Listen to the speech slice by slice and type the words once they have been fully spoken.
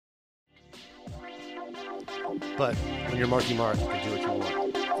But when you're Marky Mark, you can do what you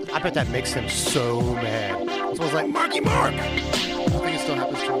want. I bet that makes him so mad. Someone's like, Marky Mark! I think it still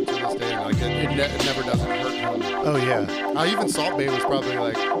happens to him to this day. Like it never doesn't hurt him. Oh, yeah. Even Salt Bae was probably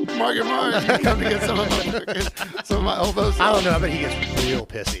like, Marky Mark, you come to get some of my elbows. I don't know. I bet he gets real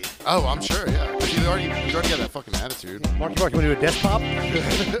pissy. Oh, I'm sure, yeah. He's already got that fucking attitude. Marky Mark, you want to do a desk pop?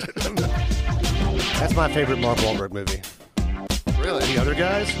 That's my favorite Mark Wahlberg movie. Really? The other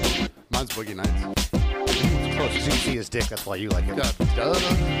guys? Mine's Boogie Nights. It's close. You can see his dick. That's why you like it. God, duh.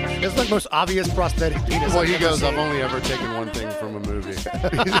 It's like the most obvious prosthetic penis. Well, he goes, I've only ever taken one thing from a movie.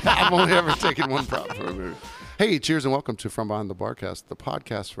 I've only ever taken one prop from a movie. Hey, cheers and welcome to From Behind the Barcast, the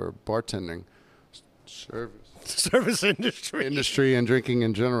podcast for bartending, service industry and drinking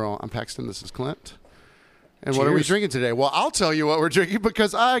in general. I'm Paxton. This is Clint. And what are we drinking today? Well, I'll tell you what we're drinking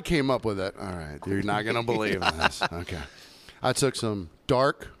because I came up with it. All right. You're not going to believe this. Okay. I took some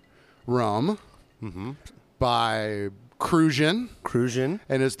dark rum by Crucian.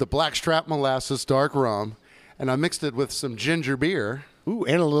 And it's the Blackstrap Molasses Dark Rum. And I mixed it with some ginger beer. Ooh,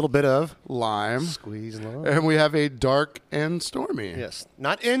 and a little bit of lime. Squeeze lime. And we have a dark and stormy. Yes.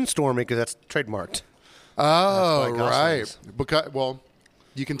 Not in stormy because that's trademarked. Oh, right. Because, well,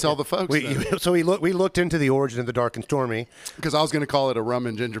 you can tell the folks. We looked into the origin of the dark and stormy. Because I was going to call it a rum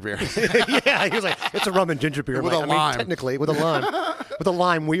and ginger beer. Yeah, he was like, it's a rum and ginger beer. With a lime. Technically, with a lime. With a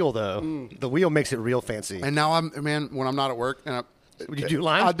lime wheel, though. The wheel makes it real fancy. And now when I'm not at work, and you do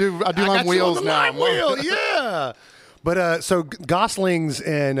lime? I do lime wheels now. Lime wheel, yeah. But so Gosling's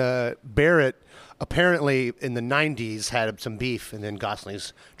and Barrett apparently in the 90s had some beef, and then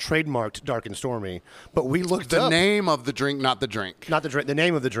Gosling's trademarked Dark and Stormy. But we looked up the name of the drink, not the drink. Not the drink, the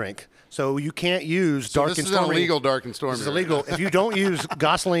name of the drink. So you can't use Dark and Stormy. This is an illegal Dark and Stormy. This is illegal. If you don't use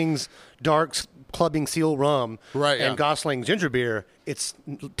Gosling's Dark Clubbing Seal Rum and Gosling's Ginger Beer, it's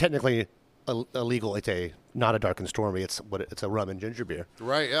technically illegal. It's not a Dark and Stormy. It's a rum and ginger beer.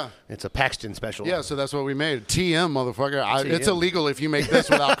 Right, yeah. It's a Paxton special. Yeah, so that's what we made. TM, motherfucker. It's illegal if you make this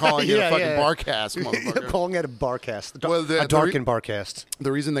without calling it a fucking barcast, motherfucker. Calling it a barcast. A darkened barcast.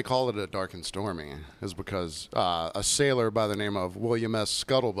 The reason they call it a dark and stormy is because a sailor by the name of William S.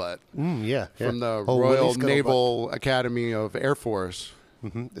 Scuttlebutt from the Royal Naval Academy of Air Force.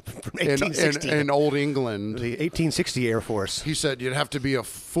 From 1860. In Old England. The 1860 Air Force. He said you'd have to be a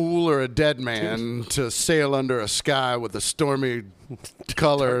fool or a dead man to sail under a sky with a stormy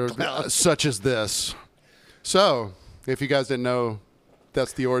color such as this. So, if you guys didn't know,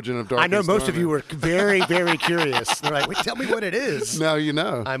 that's the origin of dark. I know most of you were very, very curious. They're like, wait, tell me what it is. Now you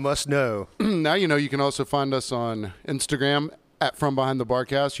know. I must know. Now you know. You can also find us on Instagram at From Behind the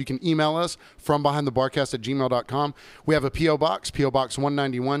Barcast. You can email us FromBehindTheBarcast@gmail.com. We have a P.O. Box, P.O. Box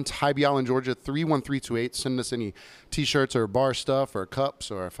 191, Tybee Island, Georgia 31328. Send us any T-shirts or bar stuff or cups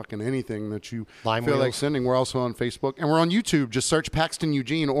or fucking anything that you feel like sending. We're also on Facebook. And we're on YouTube. Just search Paxton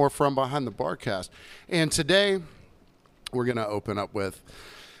Eugene or From Behind the Barcast. And today we're going to open up with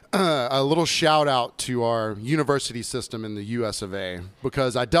a little shout out to our university system in the U.S. of A.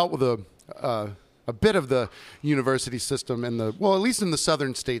 Because I dealt with a bit of the university system at least in the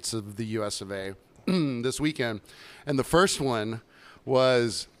southern states of the U.S. of A. this weekend. And the first one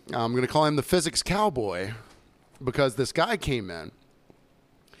was, I'm going to call him the physics cowboy, because this guy came in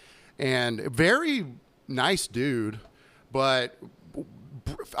and very nice dude, but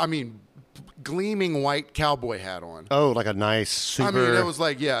I mean, gleaming white cowboy hat on. Oh, like a nice super. I mean, it was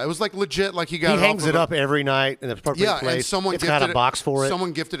like legit. Like he hangs it up every night in the appropriate place. And it's got a box for it.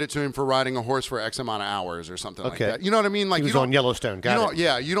 Someone gifted it to him for riding a horse for X amount of hours or something like that. You know what I mean? Like he was on Yellowstone.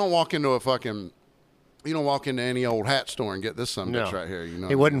 Yeah, you don't walk into any old hat store and get this bitch right here. You know,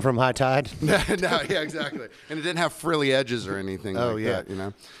 it wasn't from High Tide. No, yeah, exactly. And it didn't have frilly edges or anything that. You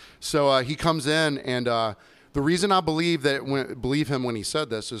know, so he comes in and. The reason I believe him when he said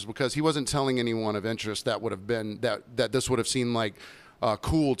this is because he wasn't telling anyone of interest that would have been that this would have seemed like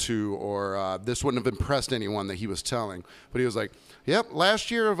cool to, or this wouldn't have impressed anyone that he was telling. But he was like, "Yep,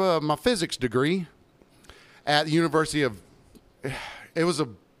 last year of my physics degree at the University of, it was a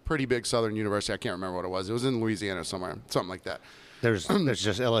pretty big Southern university. I can't remember what it was. It was in Louisiana somewhere, something like that." There's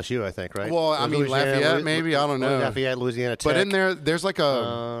just LSU, I think, right? Well, I mean, Lafayette, maybe, I don't know. Lafayette, Louisiana Tech. But in there's like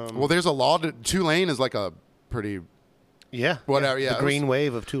there's a law. Tulane is like a pretty, whatever. Yeah, the green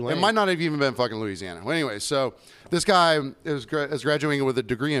wave of Tulane. It might not have even been fucking Louisiana. Well, anyway, so this guy is graduating with a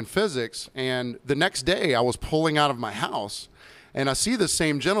degree in physics, and the next day I was pulling out of my house, and I see the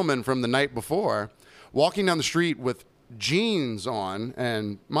same gentleman from the night before walking down the street with jeans on,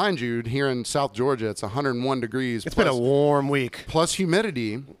 and mind you, here in South Georgia, it's 101 degrees. It's been a warm week. Plus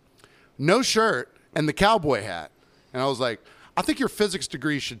humidity, no shirt, and the cowboy hat. And I was like, I think your physics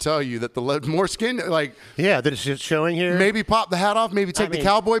degree should tell you that the more skin, like Yeah, that it's just showing here. maybe pop the hat off, maybe take the mean-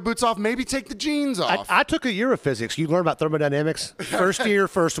 cowboy boots off, maybe take the jeans off. I took a year of physics. You learn about thermodynamics first year,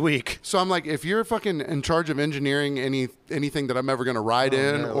 first week. So I'm like, if you're fucking in charge of engineering anything that I'm ever going to ride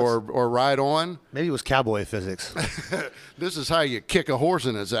in no, or ride on, Maybe it was cowboy physics. this is how you kick a horse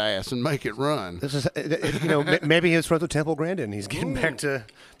in its ass and make it run. This is, maybe his friends with Temple Grandin. He's getting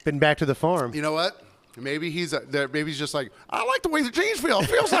been back to the farm. You know what? Maybe he's just like, I like the way the jeans feel. It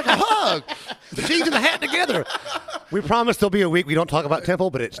feels like a hug. The jeans and the hat together. We promise there'll be a week we don't talk about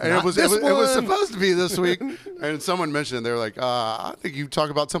Temple, but it's And not it was this it was one. supposed to be this week. And someone mentioned it. They're like, I think you talk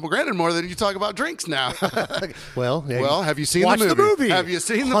about Temple Grandin more than you talk about drinks now. Well, Have you seen watch the movie? movie? Have you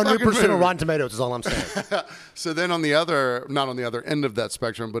seen the 100% fucking movie? of Rotten Tomatoes is all I'm saying. So then on the other, not on the other end of that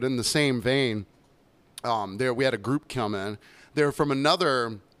spectrum, but in the same vein, we had a group come in. They're from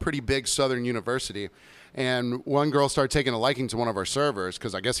another pretty big Southern university. And one girl started taking a liking to one of our servers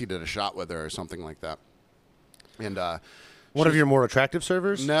because I guess he did a shot with her or something like that. And One of your more attractive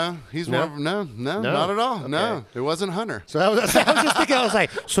servers? no, he's No? more no, not at all. No, Okay. it wasn't Hunter. So I was just thinking, I was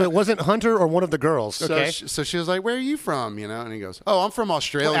like, so it wasn't Hunter or one of the girls, okay? So she was like, "Where are you from?" You know, and he goes, "Oh, I'm from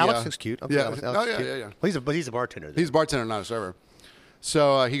Australia." Well, Alex is cute. Okay, Yeah, Alex oh, is yeah, cute. yeah, yeah. Well, he's a bartender. He's a bartender, not a server.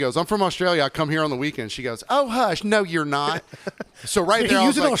 So he goes, "I'm from Australia. I come here on the weekend." She goes, "Oh, hush, no, you're not." So right Did there, he I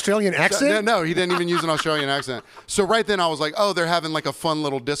use was an like, Australian accent? No, he didn't even use an Australian accent. So right then, I was like, "Oh, they're having like a fun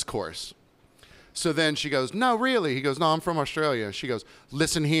little discourse." So then she goes, "No, really?" He goes, "No, I'm from Australia." She goes,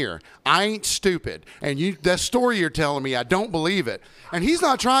 "Listen here, I ain't stupid, and that story you're telling me, I don't believe it." And he's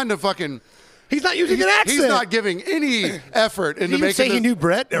not trying to fucking. He's not using an accent. He's not giving any effort into Did you making. say he this- knew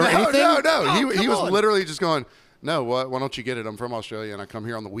Brett or no, anything? No. Oh, he come was on. literally just going, "No, what? Why don't you get it? I'm from Australia and I come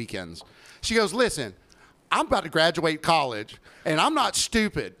here on the weekends." She goes, "Listen, I'm about to graduate college and I'm not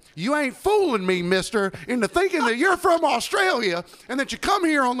stupid. You ain't fooling me, mister, into thinking that you're from Australia and that you come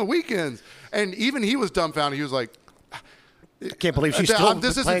here on the weekends." And even he was dumbfounded. He was like, I can't believe she's still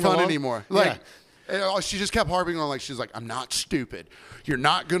 "This isn't playing fun along. anymore." Yeah. Like, and she just kept harping on, like, she's like, "I'm not stupid. You're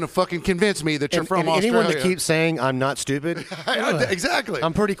not gonna fucking convince me that you're from and Australia." anyone that keeps saying I'm not stupid, Exactly.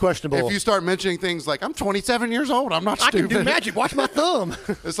 I'm pretty questionable. If you start mentioning things like, "I'm 27 years old, I'm not I stupid." can do magic. Watch my thumb.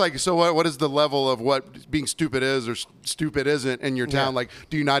 It's like, so what is the level of what being stupid is or stupid isn't in your town? Yeah. Like,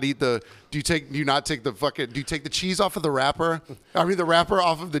 do you not take the cheese off of the wrapper? I mean, the wrapper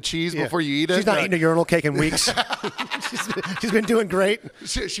off of the cheese Yeah. before you eat it? She's not eating a urinal cake in weeks. she's been doing great.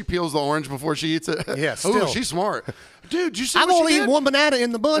 She peels the orange before she eats it. Yeah, Ooh, still. she's smart. Dude, you see I've what only she eaten did? one banana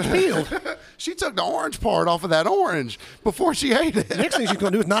in the bunch peeled. She took the orange part off of that orange before she ate it. Next thing she's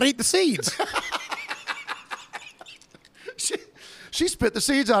going to do is not eat the seeds. She spit the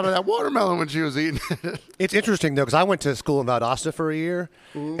seeds out of that watermelon when she was eating it. It's interesting, though, because I went to school in Valdosta for a year,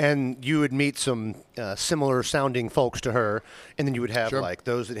 and you would meet some similar sounding folks to her, and then you would have Sure. like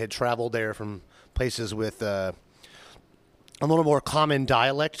those that had traveled there from places with a little more common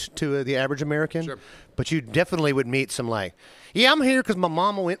dialect to the average American. Sure. But you definitely would meet some like, yeah, I'm here because my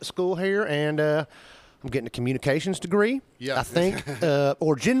mama went to school here, and I'm getting a communications degree, Yeah. I think,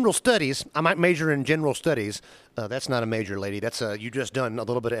 or general studies. I might major in general studies. That's not a major, lady. That's you just done a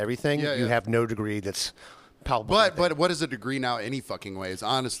little bit of everything. Yeah, You yeah. have no degree that's palpable. But what is a degree now any fucking ways,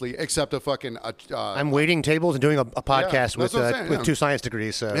 honestly, except a fucking... I'm waiting tables and doing a podcast that's with what I'm saying, with yeah. 2 science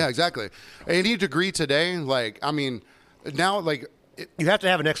degrees. So yeah, exactly. Any degree today, like, I mean, now, like... you have to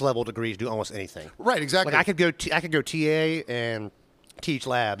have a next level degree to do almost anything. Right, exactly. Like I could go TA and teach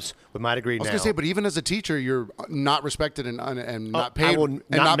labs with my degree I was now. gonna say, but even as a teacher, you're not respected and not paid. I will and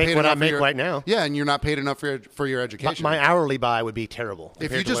not make paid what I enough for make your- right now. Yeah, and you're not paid enough for your education. my hourly buy would be terrible. if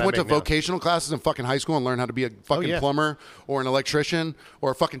compared you just what I went to make now. vocational classes in fucking high school and learned how to be a fucking yeah. plumber or an electrician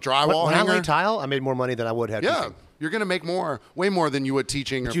or a fucking drywall when I hanger, laid tile, I made more money than I would have. yeah, teaching. you're gonna make way more than you would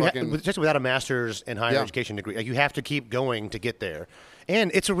teaching or You fucking. just without a master's and higher Yeah. education degree, like, you have to keep going to get there,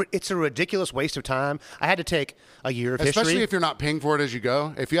 and it's a ridiculous waste of time. I had to take a year of Especially history. if you're not paying for it as you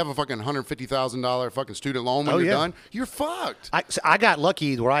go. If you have a fucking $150,000 fucking student loan when Oh, you're yeah. done, you're fucked. I got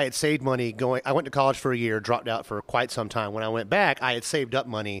lucky where I had saved money going. I went to college for a year, dropped out for quite some time. When I went back, I had saved up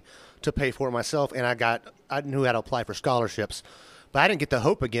money to pay for it myself, and I knew how to apply for scholarships. But I didn't get the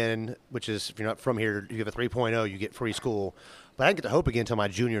Hope again, which is if you're not from here, you have a 3.0, you get free school. But I didn't get the Hope again until my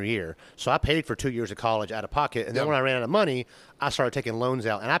junior year. So I paid for 2 years of college out of pocket, and then Yeah. when I ran out of money, I started taking loans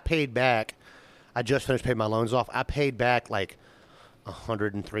out, and I paid back. I just finished paying my loans off. I paid back like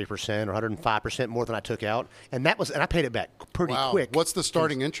 103% or 105% more than I took out, and I paid it back pretty Wow. quick. What's the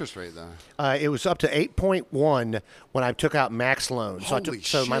starting interest rate though? It was up to 8.1 when I took out max loans. Holy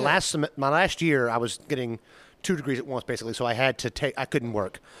so my shit. last year I was getting 2 degrees at once, basically. So I couldn't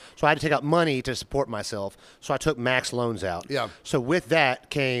work. So I had to take out money to support myself. So I took max loans out. Yeah. So with that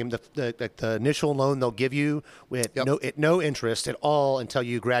came the initial loan they'll give you with no interest at all until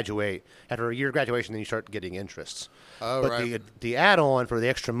you graduate. After a year of graduation, then you start getting interests. Oh, but right. the add-on for the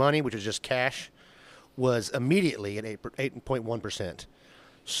extra money, which is just cash, was immediately at 8.1%.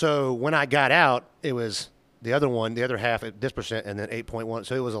 So when I got out, it was the other half at this percent, and then 8.1.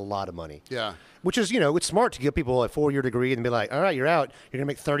 So it was a lot of money. Yeah. Which is, it's smart to give people a 4-year degree and be like, all right, you're out. You're gonna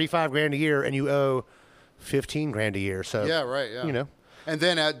make $35,000 a year, and you owe $15,000 a year. So Yeah, right. Yeah. And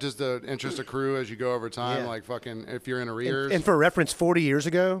then does the interest accrue as you go over time? Yeah. Like fucking if you're in arrears. And for reference, 40 years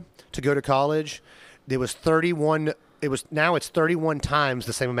ago, to go to college, there was 31. Now it's 31 times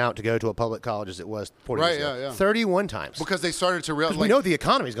the same amount to go to a public college as it was 40 years ago. Right, yeah. 31 times. because they started to realize, we know the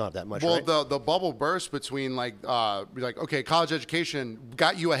economy's gone up that much, well, right? the bubble burst between okay, college education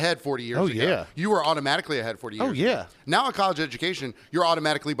got you ahead 40 years Oh, ago. yeah. You were automatically ahead 40 years Oh, ago. yeah. Now a college education, you're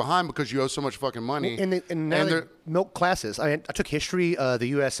automatically behind because you owe so much fucking money. And now they they're- milk classes. I took history, the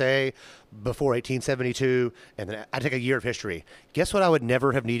USA before 1872, and then I took a year of history. Guess what I would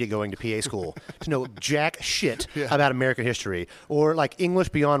never have needed going to PA school? To know jack shit about American history, or like English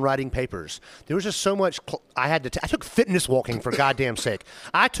beyond writing papers. There was just so much I had to I took fitness walking, for goddamn sake.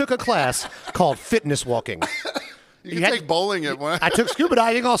 I took a class called fitness walking. you can take bowling at one. I took scuba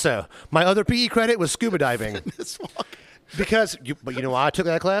diving also. My other PE credit was scuba diving. Because, but you know why I took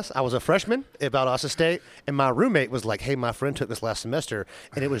that class? I was a freshman at Valdosta State, and my roommate was like, hey, my friend took this last semester,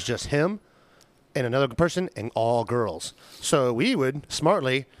 and it was just him and another person and all girls. So we would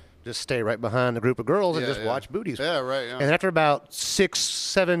smartly just stay right behind a group of girls and just watch booties. Yeah, right. Yeah. And after about 6,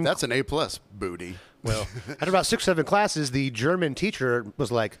 7... That's an A+ booty. Well, after about 6, 7 classes, the German teacher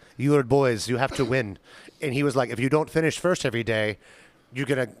was like, you are boys, you have to win. And he was like, if you don't finish first every day, you're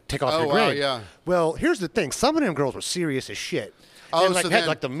going to take off your wow, grade. yeah. Well, here's the thing. Some of them girls were serious as shit. Oh, and, so had then-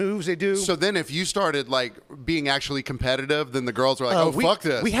 like the moves they do. So then if you started like being actually competitive, then the girls were like, fuck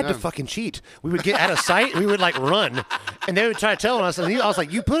this. We had to Yeah. fucking cheat. We would get out of sight. We would like run. And they would try telling us. And I was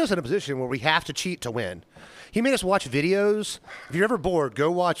like, you put us in a position where we have to cheat to win. He made us watch videos. If you're ever bored, go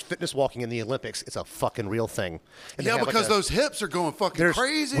watch fitness walking in the Olympics. It's a fucking real thing. And they Yeah, have, like, because a- those hips are going fucking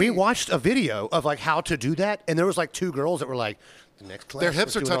crazy. We watched a video of like how to do that, and there was like 2 girls that were like, the next class. Their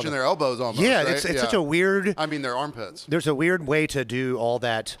hips are touching their elbows almost. Yeah, right? it's such a weird. I mean, their armpits. There's a weird way to do all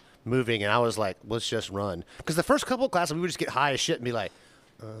that moving, and I was like, let's just run. Because the first couple of classes, we would just get high as shit and be like,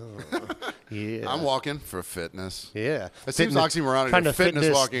 oh, yeah. I'm walking for fitness. Yeah. It seems Fitness- oxymoronic. Trying to Fitness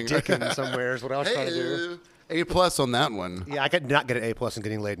fitness walking. dicking somewhere is what I was trying to do. A+ on that one. Yeah, I could not get an A+ in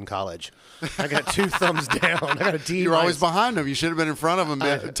getting laid in college. I got 2 thumbs down. I got a D. You were always behind them. You should have been in front of them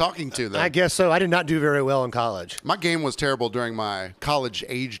and talking to them. I guess so. I did not do very well in college. My game was terrible during my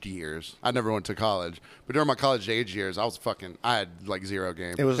college-aged years. I never went to college. But during my college-age years, I had like 0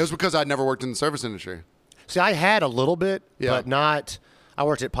 game. It was because I'd never worked in the service industry. See, I had a little bit, Yeah. but not. I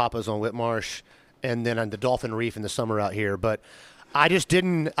worked at Papa's on Whitmarsh, and then on the Dolphin Reef in the summer out here. But I just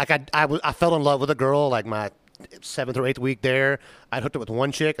didn't like. I fell in love with a girl like my 7th or 8th week there. I hooked up with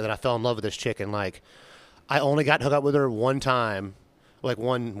one chick, and then I fell in love with this chick, and like I only got hooked up with her one time, like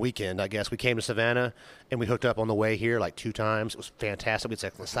one weekend. I guess we came to Savannah, and we hooked up on the way here like 2 times. It was fantastic. We'd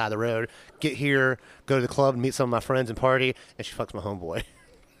like on the side of the road, get here, go to the club, and meet some of my friends and party, and she fucks my homeboy.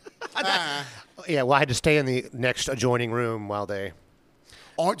 Yeah, well, I had to stay in the next adjoining room while they.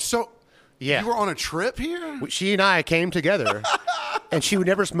 So Yeah. you were on a trip here? She and I came together, and she would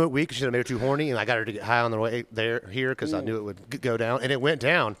never smoke weed because she made her too horny, and I got her to get high on the way here because I knew it would go down, and it went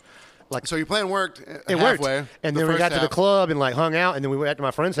down. Like So your plan worked it halfway. worked, and then we got to the club and like hung out, and then we went to my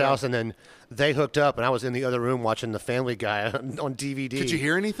friend's house, and then they hooked up, and I was in the other room watching The Family Guy on DVD. Did you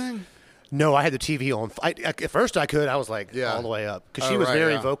hear anything? No, I had the TV on. At first, I could. I was like all the way up because she was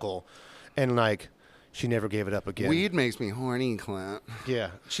very vocal, and like she never gave it up again. Weed makes me horny, Clint.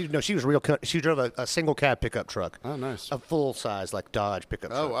 Yeah, she was real. She drove a single cab pickup truck. Oh, nice. A full size like Dodge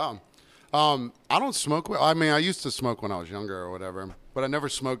pickup truck. Oh, wow. I don't smoke. I mean, I used to smoke when I was younger or whatever, but I never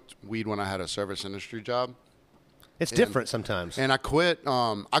smoked weed when I had a service industry job. It's different sometimes. And I quit.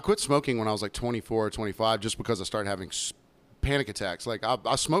 I quit smoking when I was like 24 or 25, just because I started having panic attacks. Like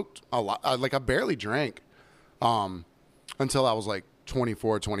I smoked a lot. I barely drank until I was like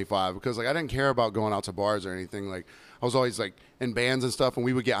 24, 25, because like I didn't care about going out to bars or anything. Like I was always like in bands and stuff, and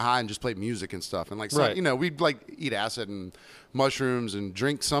we would get high and just play music and stuff. And like, Right. we'd like eat acid and mushrooms and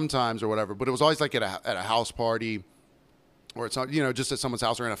drink sometimes or whatever. But it was always like at a house party. Or it's not, just at someone's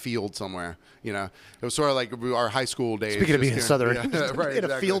house or in a field somewhere. It was sort of like our high school days. Speaking of being southern, yeah, right, in a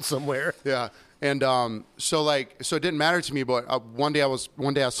exactly. field somewhere. Yeah, and so it didn't matter to me. But one day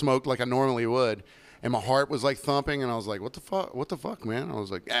I smoked like I normally would, and my heart was like thumping, and I was like, what the fuck, man? I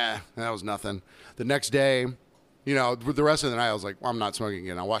was like, that was nothing. The next day, you know, the rest of the night, I was like, well, I'm not smoking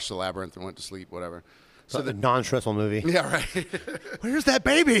again. I watched The Labyrinth and went to sleep, whatever. So the non-stressful movie. Yeah, right. Where's that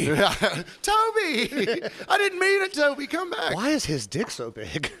baby? Toby! I didn't mean it, Toby. Come back. Why is his dick so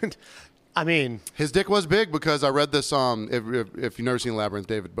big? I mean, his dick was big because I read this. If you've never seen Labyrinth,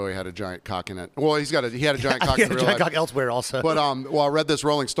 David Bowie had a giant cock in it. Well, he had a giant cock in real life. Cock elsewhere also. But I read this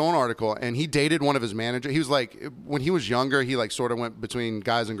Rolling Stone article, and he dated one of his managers. He was like, when he was younger, he like sort of went between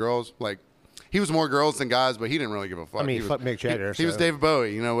guys and girls. Like, he was more girls than guys, but he didn't really give a fuck. I mean, fuck Mick Jagger. He was David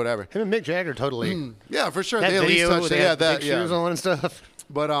Bowie, you know, whatever. Him and Mick Jagger totally. Yeah, for sure. That they at video least touched. Yeah, that. big Yeah. shoes on and stuff.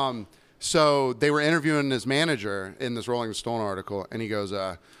 But so they were interviewing his manager in this Rolling Stone article, and he goes,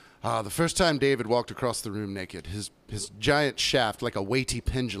 the first time David walked across the room naked, his giant shaft like a weighty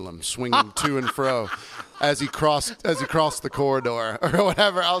pendulum swinging to and fro as he crossed the corridor or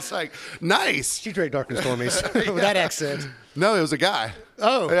whatever. I was like, nice. She drank Dark and Stormy with that accent. No, it was a guy.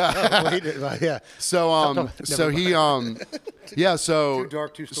 Oh, yeah. Yeah. So Too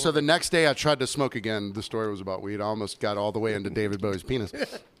dark, too so the next day I tried to smoke again. The story was about weed. I almost got all the way into David Bowie's penis.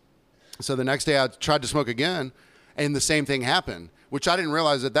 So the next day I tried to smoke again, and the same thing happened, which I didn't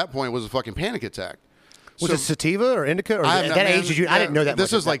realize at that point was a fucking panic attack. Was it sativa or indica? Or at that age, I didn't know that.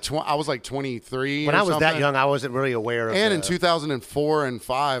 This much was like I was like 23. When I was something. that young, I wasn't really aware of. And in 2004 and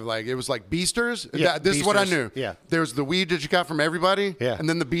 5, like it was like Beasters. Yeah, This is what I Beasters. knew. Yeah. There's the weed that you got from everybody. Yeah. And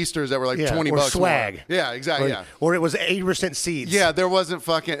then the Beasters that were like Yeah, 20 or bucks. swag. More. Yeah, exactly. Yeah. Or it was 80% seeds. Yeah, there wasn't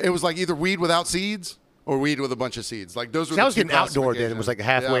fucking. It was like either weed without seeds or weed with a bunch of seeds. Like those were. See, the I was two getting outdoor then. It was like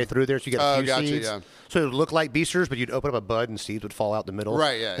halfway Yeah. through there, so you get a few gotcha, seeds. yeah. So it would look like Beasters, but you'd open up a bud and seeds would fall out the middle.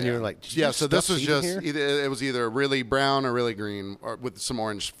 Right, yeah. And yeah. you were like, "Did you yeah. just So this stuff was seeds in just here?" it was either really brown or really green, or with some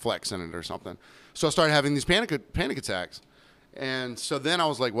orange flecks in it or something. So I started having these panic attacks, and so then I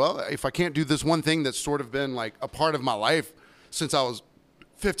was like, well, if I can't do this one thing that's sort of been like a part of my life since I was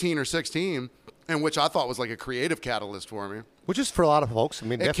 15 or 16, and which I thought was like a creative catalyst for me. Which is for a lot of folks. I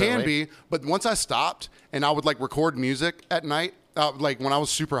mean, It definitely. can be, but once I stopped and I would like record music at night, like when I was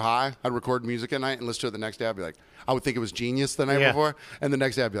super high, I'd record music at night and listen to it the next day. I'd be like, I would think it was genius the night Yeah. before, and the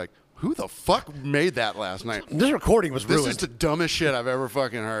next day I'd be like, who the fuck made that last night? This recording was This ruined. is the dumbest shit I've ever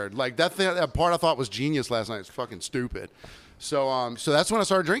fucking heard. Like that part I thought was genius last night is fucking stupid. So that's when I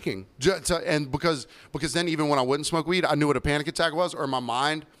started drinking, and because then even when I wouldn't smoke weed, I knew what a panic attack was, or my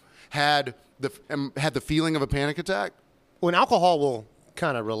mind had the feeling of a panic attack. When alcohol will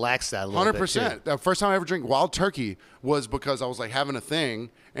kind of relax that a little bit. 100%. The first time I ever drank Wild Turkey was because I was like having a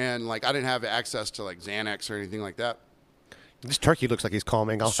thing, and like I didn't have access to like Xanax or anything like that. This turkey looks like he's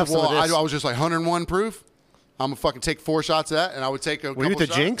calming. I'll So, have some of this. I was just like 101 proof. I'm gonna fucking take 4 shots of that, and I would take a. Were you at the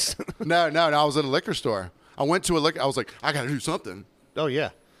couple shots. Jinx? No, I was at a liquor store. I went to a liquor. I was like, I gotta do something. Oh, yeah.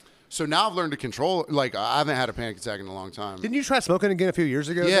 So now I've learned to control. Like I haven't had a panic attack in a long time. Didn't you try smoking again a few years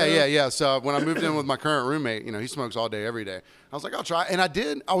ago? Yeah. So when I moved in with my current roommate, you know, he smokes all day, every day. I was like, I'll try, and I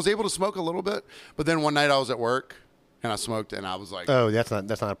did. I was able to smoke a little bit, but then one night I was at work and I smoked, and I was like, Oh, that's not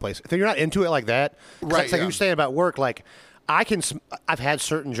a place. If you're not into it like that, 'cause Right, It's like yeah. you were saying about work. Like I've had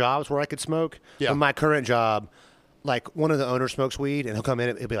certain jobs where I could smoke. Yeah. But my current job, like one of the owners smokes weed, and he'll come in.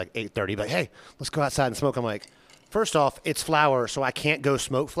 It'll be like 8:30. Like, hey, let's go outside and smoke. I'm like, first off, it's flower, so I can't go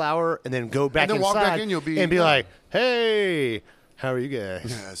smoke flower and then go back then inside walk back in, you'll be- and be yeah. like, hey, how are you guys?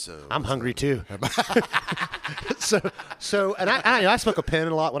 Yeah, so I'm hungry too. so, and I smoke a pen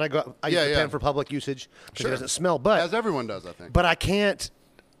a lot when I go. I use Yeah, the yeah. pen for public usage because Sure. it doesn't smell. But as everyone does, I think. but I can't.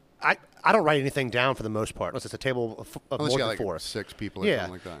 I don't write anything down for the most part unless it's a table of Unless more you than got like 4. 6 people or Yeah,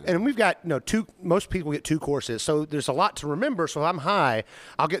 something like that. and we've got two. Most people get 2 courses, so there's a lot to remember. So if I'm high,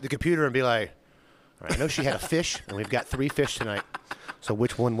 I'll get the computer and be like, all right, I know she had a fish, and we've got 3 fish tonight. So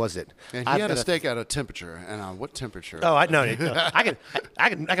which one was it? And I've he had got a steak at a temperature, and what temperature? Oh, I know. I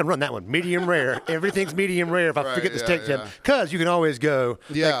can run that one. Medium rare. Everything's medium rare if I Right, forget the yeah, steak tip. yeah. Because you can always go.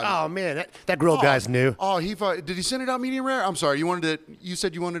 Yeah. Like, oh man, that grill guy's new. Oh, did he send it out medium rare? I'm sorry, you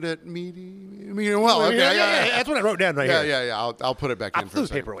said you wanted it medium well. Okay, yeah. That's what I wrote down right here. Yeah. I'll put it back I in for threw a the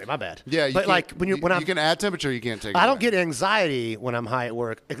second. paper away. My bad. Yeah, but like when you can add temperature, you can't take. I it don't away. get anxiety when I'm high at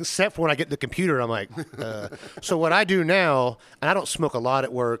work, except for when I get the computer. I'm like, so what I do now, and I don't smoke a lot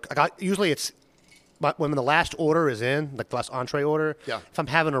at work. Usually it's when the last order is in, like the last entree order. Yeah. If I'm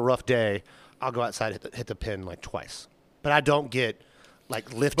having a rough day, I'll go outside and hit the pen like twice. But I don't get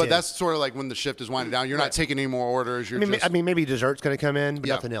like lifted. But that's sort of like when the shift is winding down. You're not taking any more orders. You're I mean, maybe dessert's going to come in, but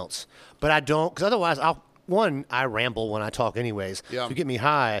Yeah. nothing else. But I don't, because otherwise, I ramble when I talk anyways. Yeah. If you get me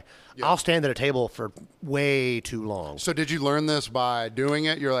high, I'll stand at a table for way too long. So did you learn this by doing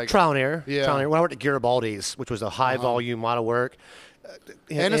it? You're like Trial and error. Yeah. Trial and error. When I worked at Garibaldi's, which was a high volume, lot of work,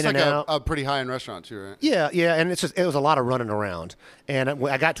 And it's in like out. a pretty high-end restaurant too, right? Yeah, and it was a lot of running around, and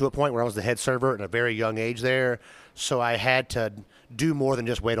I got to a point where I was the head server at a very young age there, so I had to do more than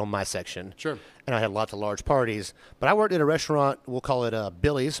just wait on my section. Sure. And I had lots of large parties, but I worked at a restaurant. We'll call it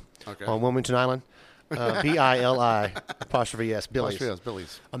Billy's on Wilmington Island. BILI apostrophe S Billy's. Apostrophe S,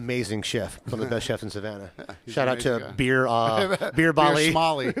 Billy's. Amazing chef, one of the best chefs in Savannah. He's Shout an out to amazing Beer Beer Bali.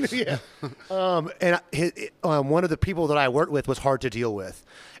 Smalley. Yeah. One of the people that I worked with was hard to deal with.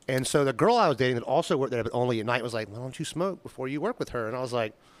 And so the girl I was dating that also worked there, but only at night, was like, why don't you smoke before you work with her? And I was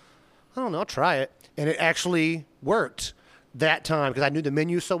like, I don't know, I'll try it. And it actually worked that time because I knew the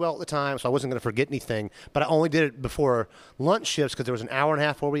menu so well at the time, so I wasn't going to forget anything. But I only did it before lunch shifts because there was an hour and a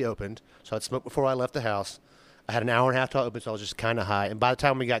half before we opened. So I'd smoke before I left the house. I had an hour and a half to open, so I was just kind of high. And by the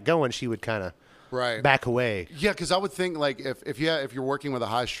time we got going, she would kind of back away. Yeah, because I would think like if you're working with a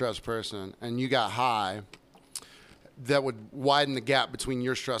high stress person and you got high, that would widen the gap between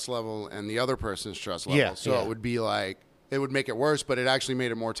your stress level and the other person's stress level. Yeah, so it would be like it would make it worse, but it actually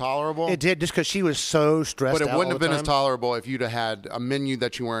made it more tolerable. It did, just because she was so stressed out. But it wouldn't all have the been as time. tolerable if you'd have had a menu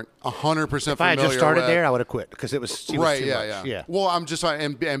that you weren't 100% familiar with. If I had just started there, I would have quit because she was too much. Yeah. Well, I'm just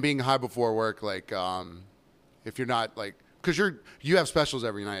and being high before work, like if you're not like because you have specials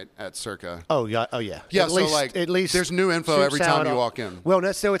every night at Circa. Oh yeah. Yeah, at least there's new info fruit every time salad, you walk in.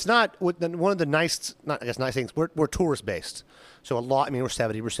 Well, so it's not one of the nice things. We're tourist based, so we're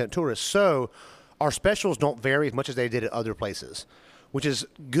 70% tourists. So our specials don't vary as much as they did at other places, which is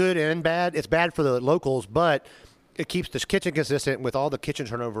good and bad. It's bad for the locals, but it keeps this kitchen consistent. With all the kitchen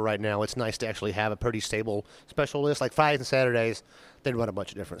turnover right now, it's nice to actually have a pretty stable special list. Like Fridays and Saturdays, they run a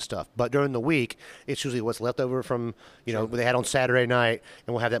bunch of different stuff. But during the week, it's usually what's left over from, what they had on Saturday night,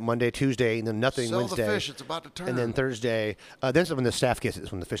 and we'll have that Monday, Tuesday, and then nothing Sell Wednesday. the fish, it's about to turn. And then Thursday, then when the staff gets it,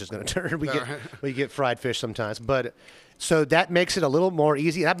 is when the fish is going to turn. We get fried fish sometimes. But so that makes it a little more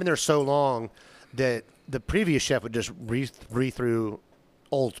easy. And I've been there so long that the previous chef would just read through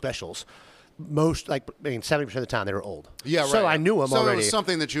old specials. 70% of the time they were old. Yeah, right. So I knew them so already. So it was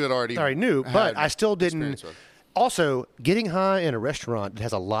something that you had already knew, but I still didn't. experience with. Also, getting high in a restaurant that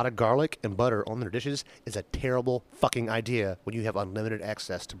has a lot of garlic and butter on their dishes is a terrible fucking idea when you have unlimited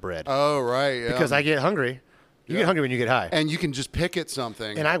access to bread. Oh, right. Yeah. Because I get hungry. You get hungry when you get high. And you can just pick at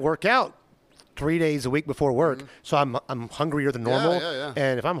something. And I work out 3 days a week before work, so I'm hungrier than normal. Yeah.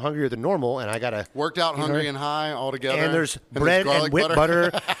 And if I'm hungrier than normal, and I gotta worked out hungry and high all together, and there's bread and whipped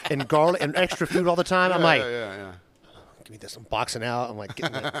butter and garlic and extra food all the time, I'm like, give me this. I'm boxing out. I'm like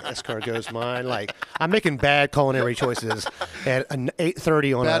getting the escargot's mine. Like I'm making bad culinary choices at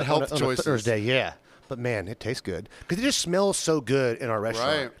 8:30 on a Thursday. Yeah. But man, it tastes good because it just smells so good in our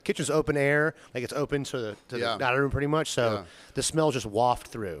restaurant. Right. Kitchen's open air, like it's open to the dining room pretty much. So the smells just waft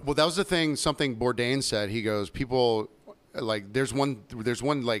through. Well, that was the thing. Something Bourdain said. He goes, people like there's one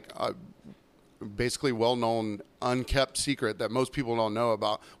like basically well-known unkept secret that most people don't know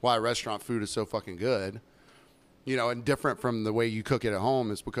about why restaurant food is so fucking good. And different from the way you cook it at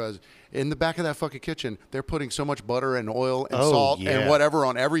home is because in the back of that fucking kitchen, they're putting so much butter and oil and salt and whatever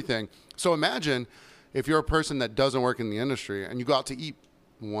on everything. So imagine if you're a person that doesn't work in the industry and you go out to eat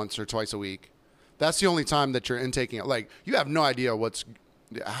once or twice a week, that's the only time that you're intaking it. Like, you have no idea what's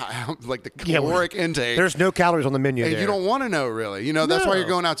like the caloric intake. There's no calories on the menu and there. you don't want to know, really. That's why you're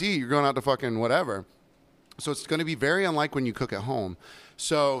going out to eat. You're going out to fucking whatever. So it's going to be very unlike when you cook at home.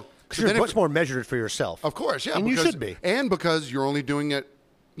 So... You're much more measured for yourself. Of course, yeah. And you should be. And because you're only doing it,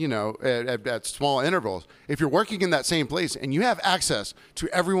 at small intervals. If you're working in that same place and you have access to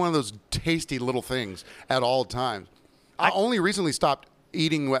every one of those tasty little things at all times. I only recently stopped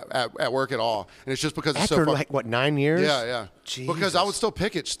eating at work at all. And it's just because it's so After 9 years? Yeah. Jesus. Because I would still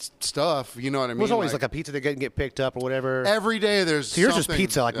pick at stuff, you know what I mean? There's always like a pizza that didn't get picked up or whatever. Every day there's So yours is something.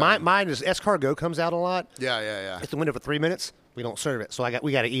 pizza. Like mine is escargot comes out a lot. Yeah. It's the window for 3 minutes. We don't serve it, so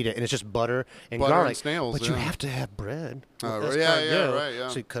we got to eat it, and it's just butter and Butter garlic. and snails, but you have to have bread. Oh, with yeah, escargot. right, yeah.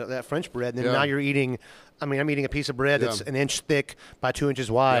 So you cut up that French bread, and then now you're eating. I'm eating a piece of bread that's an inch thick by 2 inches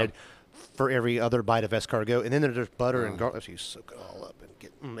wide for every other bite of escargot, and then there's butter and garlic. So you soak it all up and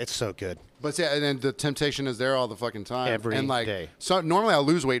get. It's so good. But yeah, and then the temptation is there all the fucking time. Every day. So normally I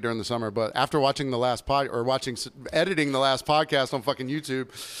lose weight during the summer, but after watching the last editing the last podcast on fucking YouTube,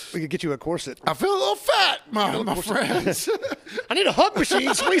 We could get you a corset. I feel a little fat, my friends. I need a hug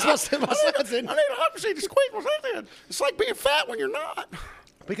machine. Squeeze my sides in. I need a hot machine to squeeze my sides in. It's like being fat when you're not.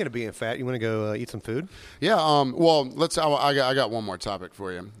 Speaking of being fat, you want to go eat some food? Yeah. Well, I got one more topic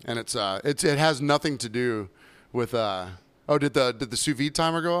for you, and it has nothing to do with. Oh, did the sous vide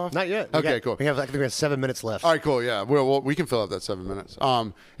timer go off? Not yet. Okay, cool. I think we have 7 minutes left. All right, cool. Yeah, we can fill up that 7 minutes.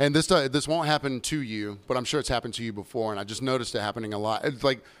 And this won't happen to you, but I'm sure it's happened to you before, and I just noticed it happening a lot. It's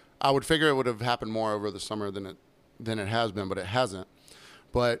like I would figure it would have happened more over the summer than it has been, but it hasn't.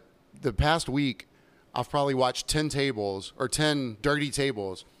 But the past week, I've probably watched 10 tables or 10 dirty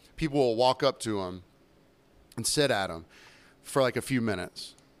tables. People will walk up to them and sit at them for like a few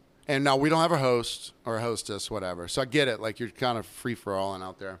minutes. And now we don't have a host or a hostess, whatever. So I get it. Like, you're kind of free for all and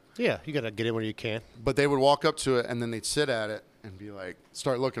out there. Yeah, you got to get in where you can. But they would walk up to it, and then they'd sit at it and be like,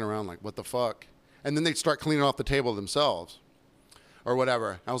 start looking around like, what the fuck? And then they'd start cleaning off the table themselves or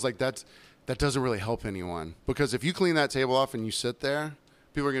whatever. I was like, that doesn't really help anyone. Because if you clean that table off and you sit there,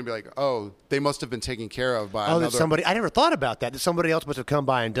 people are going to be like, oh, they must have been taken care of by another. Somebody. I never thought about that. That somebody else must have come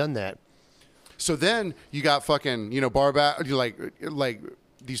by and done that. So then you got fucking, bar back, like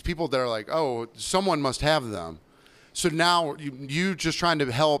these people that are like, oh, someone must have them. So now you just trying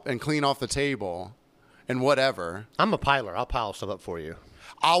to help and clean off the table and whatever. I'm a piler. I'll pile stuff up for you.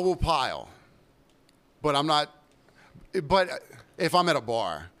 I will pile. But I'm not, but if I'm at a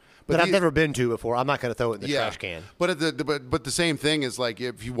bar. But I've never been to before. I'm not going to throw it in the trash can. But but the same thing is like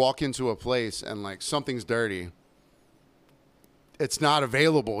if you walk into a place and like something's dirty, it's not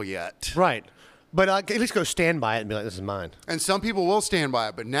available yet. Right. But at least go stand by it and be like, this is mine. And some people will stand by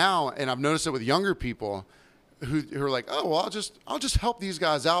it. But now, and I've noticed it with younger people who are like, oh, well, I'll just help these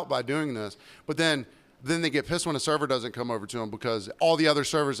guys out by doing this. But then they get pissed when a server doesn't come over to them because all the other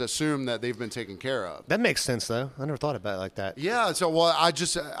servers assume that they've been taken care of. That makes sense, though. I never thought about it like that. Yeah. So, well, I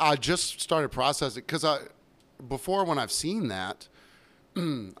just started processing because before when I've seen that,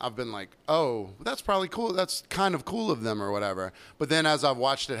 I've been like, oh, that's probably cool. That's kind of cool of them or whatever. But then as I've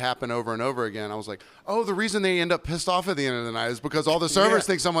watched it happen over and over again, I was like, oh, the reason they end up pissed off at the end of the night is because all the servers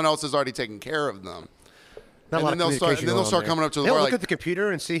think someone else has already taken care of them. And then they'll start coming up to the bar. bar They'll look at the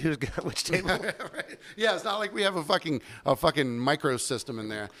computer and see who's got which table. Right. Yeah, it's not like we have a fucking micro system in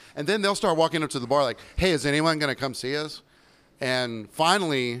there. And then they'll start walking up to the bar like, hey, is anyone going to come see us? And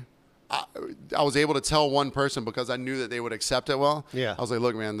finally, I was able to tell one person because I knew that they would accept it well. Yeah. I was like,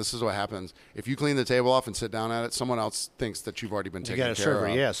 look, man, this is what happens. If you clean the table off and sit down at it, someone else thinks that you've already been taken care of. You got a server,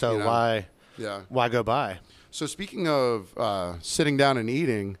 yeah. So why go by? So speaking of sitting down and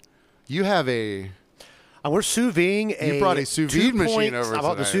eating, you have we're sous videing. You brought a sous vide machine over. I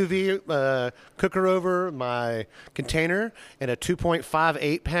brought the sous vide cooker over my container and a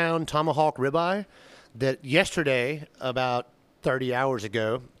 2.58 pound tomahawk ribeye that yesterday, about 30 hours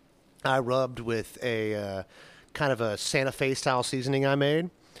ago, I rubbed with a kind of a Santa Fe style seasoning I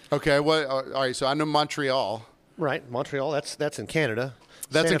made. Okay, all right. So I know Montreal. Right, Montreal. That's in Canada.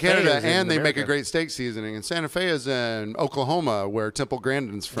 That's Santa in Canada, and they America. make a great steak seasoning. And Santa Fe is in Oklahoma, where Temple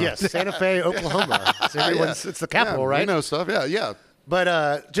Grandin's from. Yes, Santa Fe, Oklahoma. It's the capital, right? You know stuff. Yeah.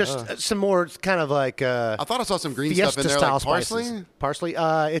 But just some more kind of like I thought I saw some green stuff in there, like parsley. Spices. Parsley.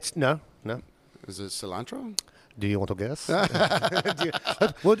 It's no. Is it cilantro? Do you want to guess?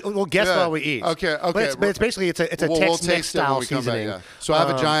 We'll guess while we eat. Okay. But it's basically it's a Tex-Mex style seasoning. Yeah. So I have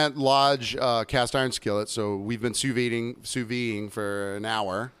a giant Lodge cast iron skillet. So we've been sous videing for an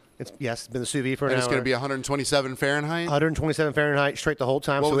hour. It's been the sous vide for an hour. And it's going to be 127 Fahrenheit. 127 Fahrenheit straight the whole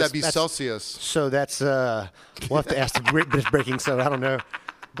time. What would that be Celsius? So that's we'll have to ask the breaking soda. I don't know.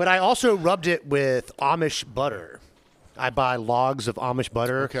 But I also rubbed it with Amish butter. I buy logs of Amish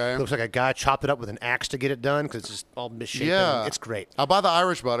butter. Okay. It looks like a guy chopped it up with an axe to get it done because it's just all misshapen. Yeah. It's great. I buy the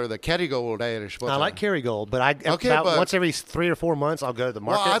Irish butter, the Kerrygold Irish butter. I like Kerrygold, but once every 3 or 4 months, I'll go to the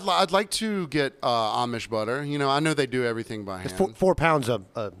market. Well, I'd like to get Amish butter. I know they do everything by hand. It's 4 pounds a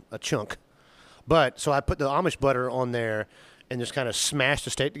chunk. But so I put the Amish butter on there and just kind of smash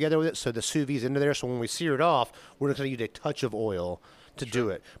the steak together with it so the sous vide's into there. So when we sear it off, we're just going to use a touch of oil to do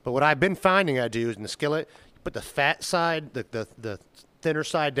it. But what I've been finding I do is in the skillet, put the fat side, the thinner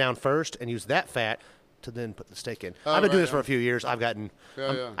side down first, and use that fat to then put the steak in. I've been doing this for a few years. I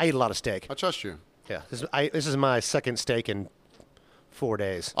eat a lot of steak. I trust you. Yeah, this is my second steak in 4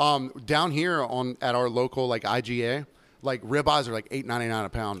 days. Down here at our local IGA, ribeyes are $8.99 a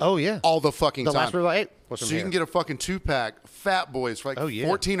pound. Oh yeah, all the fucking time. The last ribeye I ate was so you can get a fucking 2-pack, Fat Boys for $14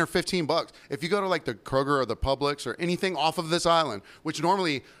 or $15. If you go to the Kroger or the Publix or anything off of this island, which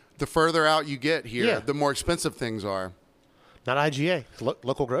normally the further out you get here, the more expensive things are. Not IGA, it's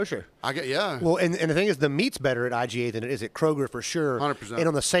local grocer. Well, and the thing is, the meat's better at IGA than it is at Kroger for sure. 100%. And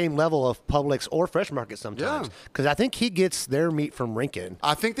on the same level of Publix or Fresh Market sometimes. Because I think he gets their meat from Rinkin.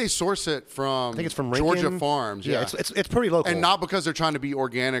 I think they source it from. I think it's from Rinkin. Georgia Farms. Yeah, it's pretty local. And not because they're trying to be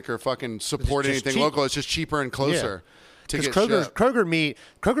organic or fucking support anything local. It's just cheaper and closer. Because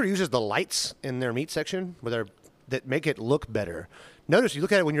Kroger uses the lights in their meat section where that make it look better. Notice you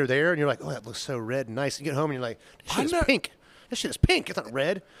look at it when you're there and you're like, oh, that looks so red and nice. You get home and you're like, this shit is pink. This shit is pink. It's not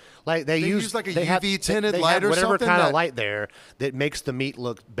red. Like they use like a they have, UV tinted they light have or whatever something. kind of light there that makes the meat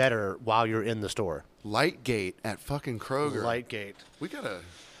look better while you're in the store. Lightgate at fucking Kroger. Lightgate. We gotta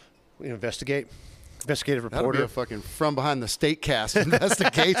Investigate. Investigative That'll be reporter. a fucking from behind the state cast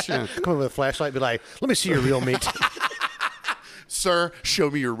investigation. Come in with a flashlight and be like, let me see your real meat. Sir, show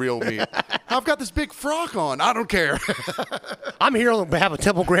me your real meat. I've got this big frock on. I don't care. I'm here on behalf of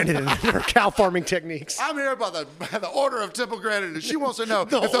Temple Grandin and their cow farming techniques. I'm here by the order of Temple Grandin, and she wants to know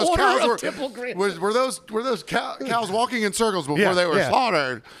The if those order cows of were Temple Grandin. were those cows walking in circles before Yeah, they were yeah.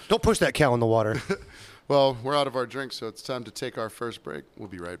 slaughtered. Don't push that cow in the water. Well, we're out of our drink, so it's time to take our first break. We'll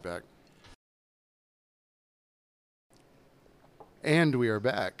be right back. And we are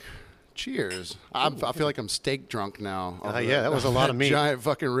back. Cheers. I feel like I'm steak drunk now. Yeah, that was a lot of meat. Giant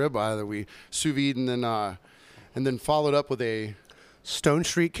fucking ribeye that we sous vide and then followed up with a Stone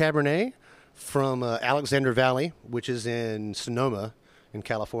Street Cabernet from Alexander Valley, which is in Sonoma, in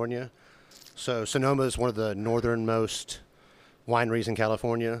California. So Sonoma is one of the northernmost wineries in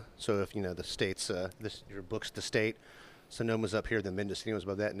California. So if you know the states, your book's the state. Sonoma's up here, then Mendocino's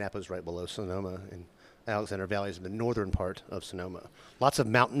above that. Napa's right below Sonoma, and Alexander Valley is in the northern part of Sonoma. Lots of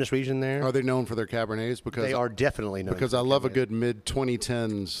mountainous region there. Are they known for their Cabernets? Because They are definitely known because for I love a Cabernet. good mid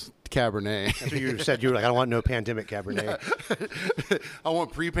 2010s Cabernet. That's what you said. You were like, I don't want no pandemic Cabernet. I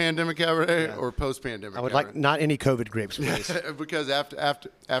want pre-pandemic Cabernet or post-pandemic. I would Cabernet. like not any COVID grapes, please. Because after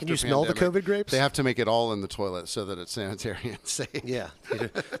Can you smell the pandemic, COVID grapes? They have to make it all in the toilet so that it's sanitary and safe. Yeah.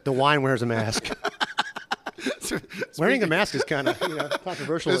 The wine wears a mask. Wearing a mask is kind of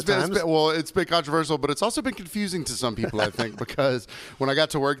controversial at times. It's been controversial, but it's also been confusing to some people, I think, because when I got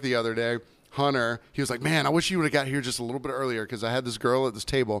to work the other day, Hunter, he was like, man, I wish you would have got here just a little bit earlier because I had this girl at this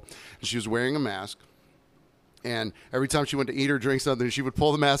table and she was wearing a mask. And every time she went to eat or drink something, she would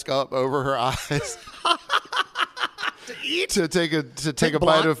pull the mask up over her eyes. to take a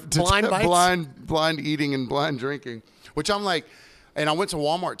bite of blind bites? blind eating and blind drinking, which I'm like, and I went to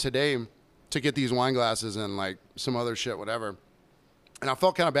Walmart today to get these wine glasses and like some other shit, whatever. And I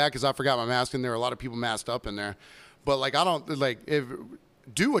felt kind of bad because I forgot my mask and there were a lot of people masked up in there. But like, I don't like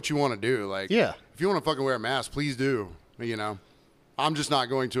do what you want to do. Like, Yeah. if you want to fucking wear a mask, please do. I'm just not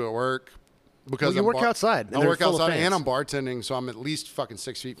going to at work because Well, you work outside, and I they're work full of outside and fans. I'm bartending, so I'm at least fucking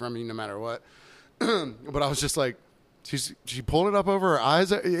 6 feet from you no matter what. But I was just like, she pulled it up over her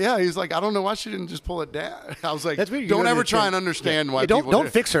eyes. Yeah, he's like, I don't know why she didn't just pull it down. I was like, That's weird. You don't go to ever the try gym. and understand why Yeah, people don't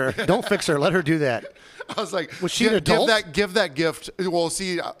do. fix her. Don't fix her. Let her do that. I was like, Was she an adult? Give that gift. Well,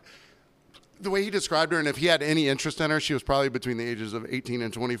 see, the way he described her, and if he had any interest in her, she was probably between the ages of 18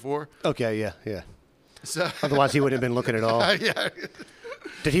 and 24. Okay, yeah. So, Otherwise, he wouldn't have been looking at all. yeah.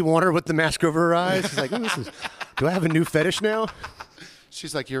 Did he want her with the mask over her eyes? He's like, do I have a new fetish now?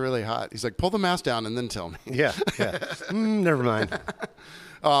 She's like, you're really hot. He's like, pull the mask down and then tell me. Yeah. Never mind.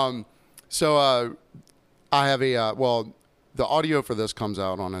 So I have the audio for this comes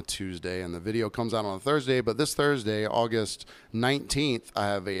out on a Tuesday and the video comes out on a Thursday. But this Thursday, August 19th,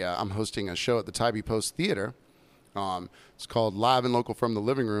 I'm hosting a show at the Tybee Post Theater. It's called Live and Local from the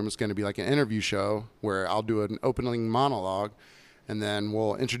Living Room. It's going to be like an interview show where I'll do an opening monologue, and then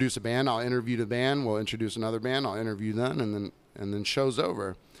we'll introduce a band. I'll interview the band. We'll introduce another band. I'll interview them, and then show's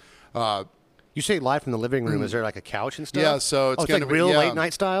over. You say live from the living room. Is there like a couch and stuff? Yeah, so it's it's going like to be real late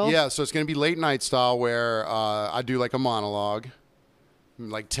night style? Yeah, so it's going to be late night style where I do like a monologue,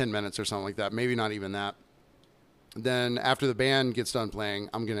 like 10 minutes or something like that. Maybe not even that. Then after the band gets done playing,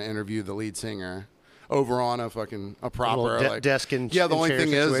 I'm going to interview the lead singer over on a proper little like desk and yeah. The only chair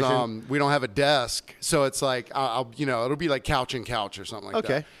thing is situation? we don't have a desk, so it's like I'll it'll be like couch and couch or something like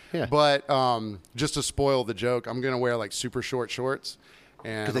that. Okay, yeah. But just to spoil the joke, I'm going to wear like super short shorts.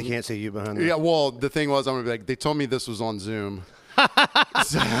 Because they can't see you behind them. Yeah, well, the thing was, I'm going to be like, they told me this was on Zoom.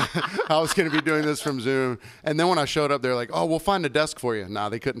 So I was going to be doing this from Zoom. And then when I showed up, they're like, oh, we'll find a desk for you. Nah,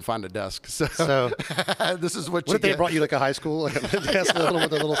 they couldn't find a desk. So this is what What you if they get. brought you like a high school, like a desk with a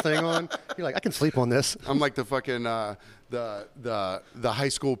little thing on? You're like, I can sleep on this. I'm like the fucking, the high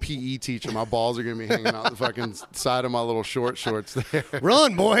school PE teacher. My balls are going to be hanging out the fucking side of my little shorts there.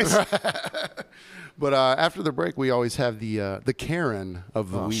 Run, boys. But after the break, we always have the Karen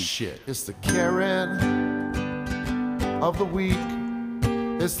of the week. Shit. It's the Karen of the week.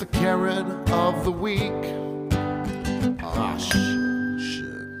 It's the Karen of the week. Shit.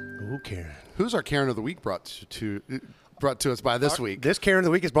 Ooh, Karen. Who's our Karen of the week brought to us by this week? This Karen of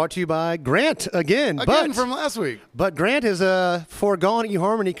the week is brought to you by Grant again. Again from last week. But Grant is foregone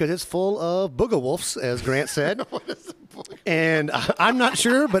eHarmony because it's full of booga wolves, as Grant said. What is And I'm not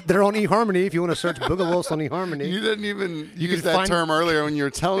sure, but they're on eHarmony. If you want to search Boogaloo on eHarmony. You didn't even use can that find- term earlier when you were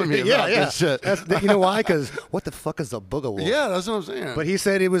telling me about this shit. You know why? Because what the fuck is a Boogaloo? Yeah, that's what I'm saying. But he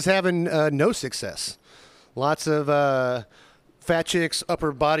said it was having no success. Lots of fat chicks,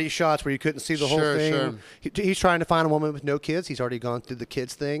 upper body shots where you couldn't see the whole Sure, thing. sure. He's trying to find a woman with no kids. He's already gone through the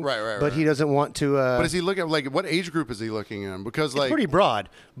kids thing. Right, But he doesn't want to. but is he looking like what age group is he looking in? Because it's like pretty broad,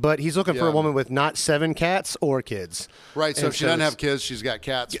 but he's looking for a Yeah. woman with not 7 cats or kids. right, so And if she doesn't it's- have kids, she's got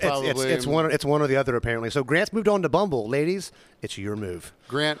cats It's, probably. it's one or the other apparently. So Grant's moved on to Bumble, ladies. It's your move.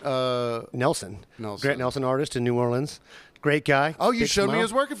 Grant. Nelson. Nelson. Grant Nelson, artist in New Orleans. Great guy. Oh, you Big showed me smile.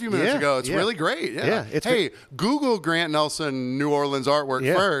 his work a few minutes Yeah, ago. It's yeah. really great. Yeah. Yeah, it's hey, Google Grant Nelson New Orleans artwork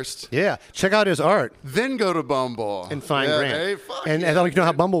Yeah. first, Yeah, check out his art then go to Bumble and find yeah, Grant. Hey, fuck and yeah. I don't know if you know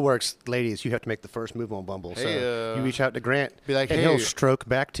how Bumble works, ladies. You have to make the first move on Bumble. Hey, So you reach out to Grant, be like, and hey. he'll stroke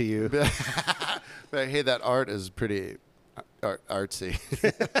back to you. But, hey, that art is pretty artsy.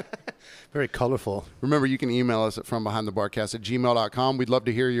 Very colorful. Remember, you can email us at FromBehindTheBarcast@gmail.com. We'd love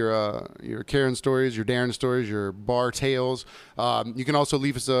to hear your Karen stories, your Darren stories, your bar tales. You can also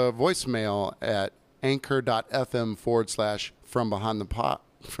leave us a voicemail at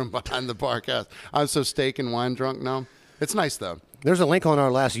anchor.fm/FromBehindTheBarcast. I'm so steak and wine drunk now. It's nice, though. There's a link on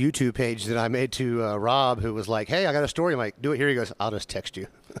our last YouTube page that I made to Rob, who was like, "Hey, I got a story." I'm like, "Do it here." He goes, "I'll just text you."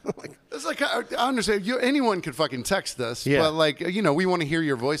 Like, It's like I understand anyone could fucking text this, Yeah. but like we want to hear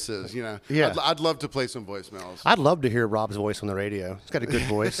your voices. Yeah. I'd love to play some voicemails. I'd love to hear Rob's voice on the radio. He's got a good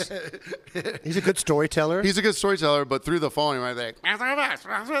voice. He's a good storyteller. He's a good storyteller, but through the phone, he might be like,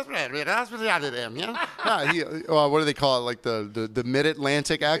 what do they call it? Like the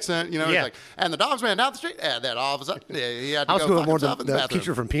mid-Atlantic accent, He's Yeah. like, and the dogs ran down the street, and then all of a sudden, he had to I was go going fuck more himself the in the bathroom.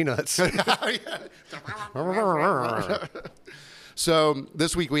 teacher from Peanuts. So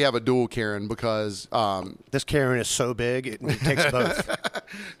this week we have a dual Karen because, This Karen is so big, it takes both.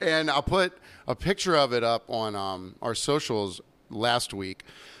 and I'll put a picture of it up on our socials last week.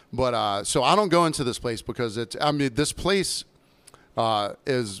 But so I don't go into this place because this place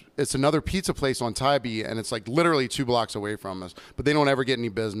it's another pizza place on Tybee, and it's like literally 2 blocks away from us. But they don't ever get any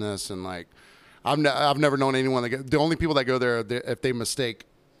business, and like I've never known anyone the only people that go there if they mistake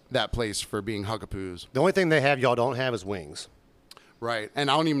that place for being Huckapoo's. The only thing they have y'all don't have is wings. Right, and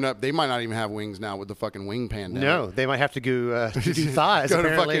I don't even know. They might not even have wings now with the fucking wing pandemic. No, they might have to go to do thighs. go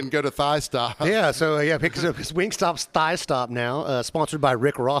apparently. to Thigh Stop. Yeah, so because Wingstop's Thigh Stop now, sponsored by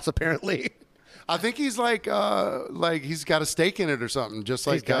Rick Ross, apparently. I think he's like he's got a steak in it or something. Just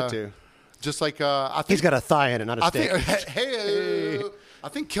like He's got to. Just like I think He's got a thigh in it, not a I steak. think hey, I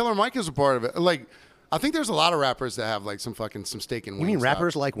think Killer Mike is a part of it. Like I think there's a lot of rappers that have like some steak and wings. You mean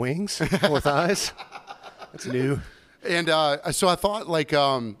rappers like wings or thighs? That's new. And so I thought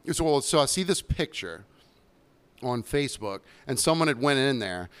so I see this picture on Facebook, and someone had went in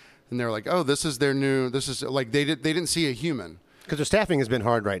there, and they're like, oh, this is like they didn't see a human. Because the staffing has been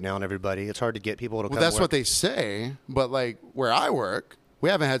hard right now on everybody. It's hard to get people to come Well, that's work. what they say, but like where I work, we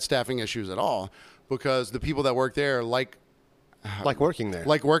haven't had staffing issues at all because the people that work there like working there.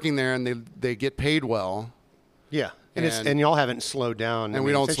 working there, and they get paid well. Yeah. And And- y'all haven't slowed down. And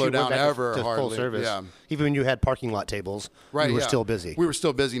we don't since slow you went down back ever, to full hardly. service. Yeah. Even when you had parking lot tables, you were yeah. still busy. We were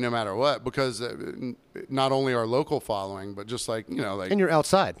still busy no matter what because not only our local following, but just like and you're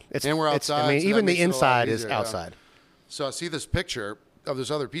outside. And we're outside, I mean, so that even the makes it a lot inside is easier, yeah. outside. So I see this picture of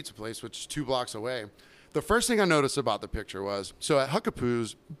this other pizza place, which is 2 blocks away. The first thing I noticed about the picture was, so at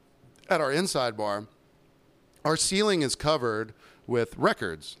Huckapoo's, at our inside bar, our ceiling is covered with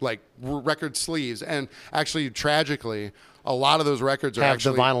records, like record sleeves. And actually, tragically, a lot of those records are Have the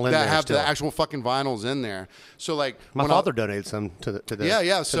actually vinyl in that there have still. the actual fucking vinyls in there. So like My when father donated some to the the to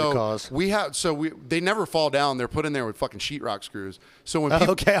the cause. they never fall down. They're put in there with fucking sheetrock screws. So when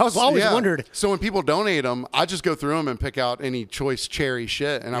people, Okay, I was always wondered. So when people donate them, I just go through them and pick out any choice cherry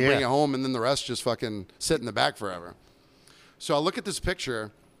shit, and I bring Yeah. it home, and then the rest just fucking sit in the back forever. So I look at this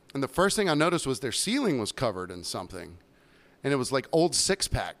picture, and the first thing I noticed was their ceiling was covered in something, and it was like old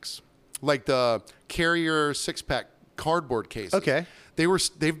 6-packs, like the Carrier 6-pack cardboard cases. Okay. They've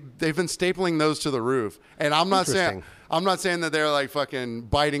been stapling those to the roof, and I'm not saying that they're like fucking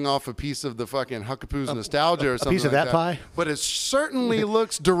biting off a piece of the fucking Huckapoo's nostalgia or something piece of like that pie? but it certainly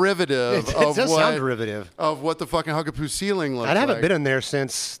looks derivative It of does what sound derivative. of what the fucking Huckapoo ceiling looks I haven't like. been in there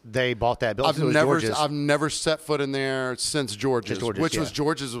since they bought that building. It was George's. I've never set foot in there since George's, George's, which yeah. was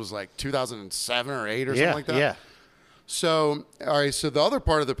George's was like 2007 or 8 or yeah, something like that. yeah. So, all right. So the other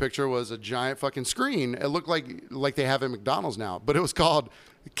part of the picture was a giant fucking screen. It looked like they have at McDonald's now, but it was called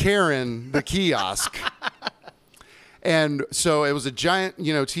Karen the Kiosk. And so it was a giant,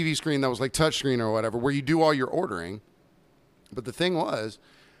 TV screen that was like touchscreen or whatever, where you do all your ordering. But the thing was,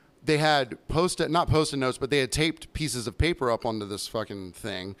 they had not post-it notes, but they had taped pieces of paper up onto this fucking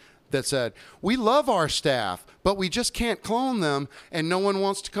thing that said, "We love our staff, but we just can't clone them, and no one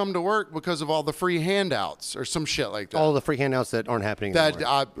wants to come to work because of all the free handouts," or some shit like that. All the free handouts that aren't happening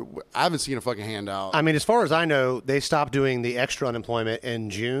anymore. I haven't seen a fucking handout. I mean, as far as I know, they stopped doing the extra unemployment in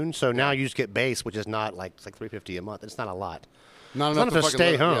June, so now you just get base, which is not like it's like $350 a month. It's not a lot. Not enough to fucking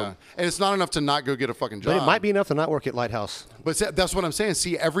stay home. Yeah. And it's not enough to not go get a fucking job. But it might be enough to not work at Lighthouse. But that's what I'm saying.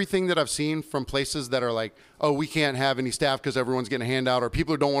 See, everything that I've seen from places that are like, oh, we can't have any staff because everyone's getting a handout, or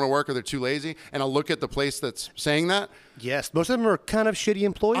people who don't want to work, or they're too lazy. And I'll look at the place that's saying that. Yes, most of them are kind of shitty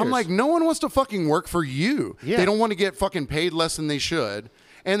employers. I'm like, no one wants to fucking work for you. Yeah. They don't want to get fucking paid less than they should.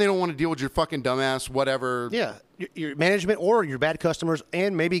 And they don't want to deal with your fucking dumbass whatever. Yeah, your management or your bad customers,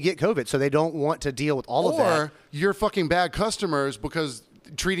 and maybe get COVID, so they don't want to deal with all of that. Or your fucking bad customers because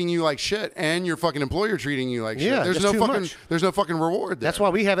treating you like shit, and your fucking employer treating you like Yeah, shit. that's too much. There's no fucking reward there. That's why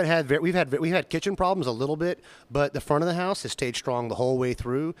we haven't had we've had kitchen problems a little bit, but the front of the house has stayed strong the whole way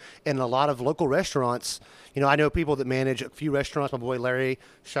through. And a lot of local restaurants, you know, I know people that manage a few restaurants. My boy Larry,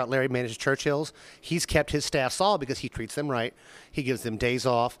 Larry manages Churchill's. He's kept his staff solid because he treats them right. He gives them days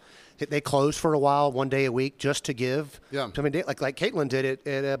off. They closed for a while, one day a week, just to give. Yeah. I mean, like Caitlin did it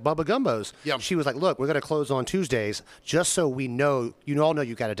at Bubba Gumbo's. Yeah. She was like, "Look, we're going to close on Tuesdays, just so we know you all know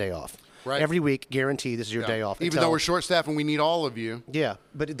you got a day off. Right. Every week, guarantee this is your Yeah. day off. Even though we're short staffed and we need all of you. Yeah,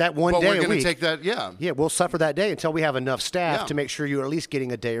 but that one But day we're a going to week, take that, yeah. yeah, we'll suffer that day until we have enough staff Yeah. to make sure you're at least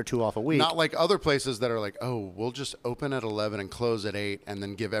getting a day or two off a week. Not like other places that are like, oh, we'll just open at 11 and close at 8 and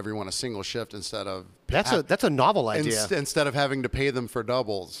then give everyone a single shift instead of... That's a novel idea. Instead of having to pay them for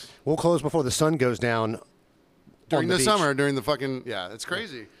doubles. We'll close before the sun goes down. During on the beach. summer, during the fucking... Yeah, it's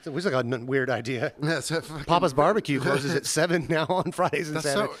crazy. It was like a weird idea. That's a fucking- Papa's Barbecue closes at 7 now on Fridays and That's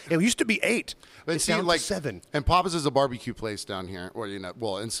Saturdays. so- It used to be 8. But It's see, down to like 7. And Papa's is a barbecue place down here, or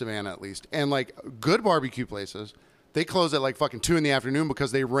well, in Savannah at least. And like good barbecue places, they close at like fucking 2 in the afternoon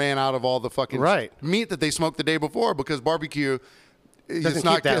because they ran out of all the fucking Right. meat that they smoked the day before. Because barbecue, Doesn't it's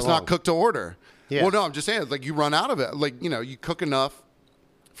not keep that it's long. not cooked to order. Yeah. Well, no, I'm just saying, like you run out of it. Like you cook enough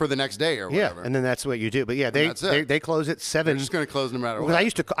for the next day or Yeah, whatever. and then that's what you do. But yeah, that's it. they close at 7. They're just going to close no matter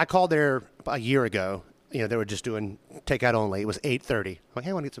Because what. I called there a year ago. You know, they were just doing takeout only. It was 8:30. I'm like,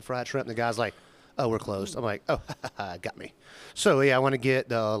 hey, I want to get some fried shrimp. And the guy's like, oh, we're closed. I'm like, oh, got me. So yeah, I want to get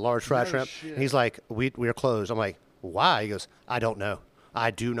the large fried shrimp. shit. And he's like, we're closed. I'm like, why? He goes, I don't know.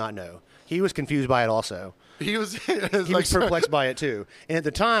 I do not know. He was confused by it also. He was He was perplexed by it too. And at the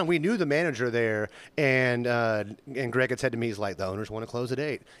time, we knew the manager there, and Greg had said to me, he's like, the owners want to close at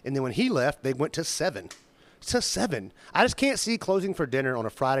 8. And then when he left, they went to 7. To 7. I just can't see closing for dinner on a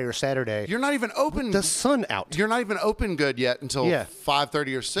Friday or Saturday. You're not even open. The sun out. You're not even open good yet until Yeah.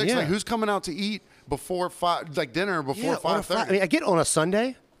 5:30 or 6. Yeah. Like who's coming out to eat before 5? Like dinner before on a 5:30? Fri- I mean, I get on a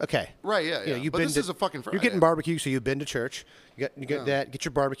Sunday. Okay. Right, yeah. You know, you've But been this to- is a fucking Friday. You're getting barbecue, so you've been to church. You get that. Get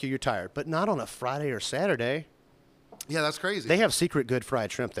your barbecue. You're tired, but not on a Friday or Saturday. Yeah, that's crazy. They have secret good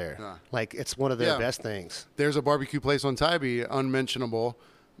fried shrimp there. Yeah. Like it's one of their Yeah. best things. There's a barbecue place on Tybee, unmentionable,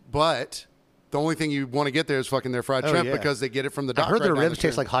 but the only thing you want to get there is fucking their fried shrimp yeah. because they get it from the I dock. heard right their down ribs the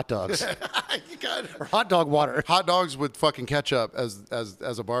taste street. like hot dogs You got it. or hot dog water. Hot dogs with fucking ketchup as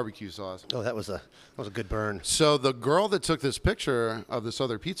a barbecue sauce. Oh, that was a good burn. So the girl that took this picture of this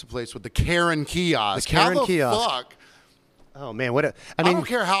other pizza place with the Karen kiosk. The Karen how the kiosk. fuck? Oh man, what? I don't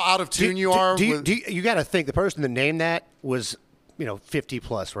care how out of tune you are. You got to think the person that named that was 50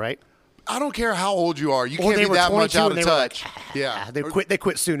 plus, right? I don't care how old you are. You Or can't they be were that much 22 out and of they were touch. like, Yeah. They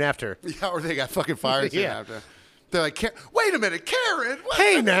quit soon after. Yeah, or they got fucking fired soon Yeah. after. They're like, wait a minute, Karen. What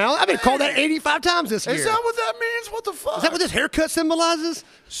Hey the- now, I've been called that 85 times this year. Is that what that means? What the fuck? Is that what this haircut symbolizes?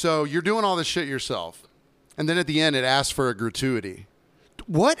 So you're doing all this shit yourself. And then at the end, it asks for a gratuity.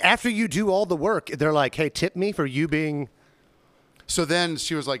 What? After you do all the work, they're like, hey, tip me for you being... So then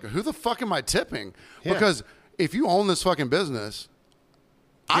she was like, who the fuck am I tipping? Yeah. Because if you own this fucking business,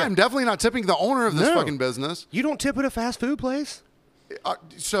 I'm definitely not tipping the owner of this No. fucking business. You don't tip at a fast food place? I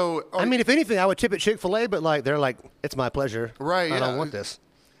I mean, if anything, I would tip at Chick-fil-A, but they're like, it's my pleasure. Right, I yeah. don't want this.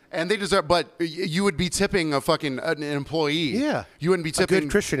 and they deserve, but you would be tipping a fucking an employee. Yeah. You wouldn't be A good tipping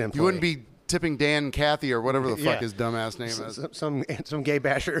Christian You employee. wouldn't be tipping Dan Cathy or whatever the fuck Yeah. his dumbass name is. Some gay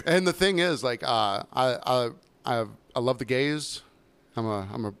basher. And the thing is, like, I love the gays. I'm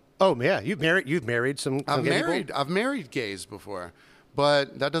a Oh yeah, you've married some I've gay people? married I've married gays before,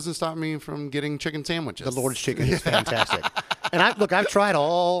 but that doesn't stop me from getting chicken sandwiches. The Lord's Chicken is fantastic. And I've tried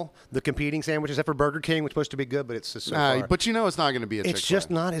all the competing sandwiches except for Burger King, which is supposed to be good, but it's just so far. But you know it's not going to be a Chick-fil-A. It's just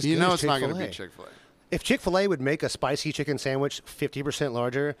not as You good know as it's not going to Chick-fil-A. be Chick-fil-A. If Chick-fil-A would make a spicy chicken sandwich 50%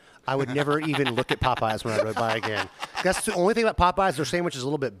 larger, I would never even look at Popeyes when I rode by again. That's the only thing about Popeyes. Their sandwich is a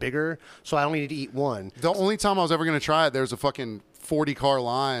little bit bigger, so I only need to eat one. The only time I was ever going to try it, there's a fucking 40-car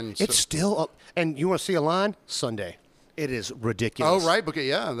line. It's still up. And you want to see a line? Sunday. It is ridiculous. Oh, right. Because,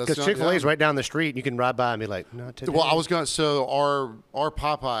 yeah. Because Chick-fil-A is right down the street, and you can ride by and be like, not today. Well, I was going to, so our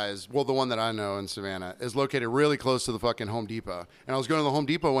Popeyes, well, the one that I know in Savannah, is located really close to the fucking Home Depot. And I was going to the Home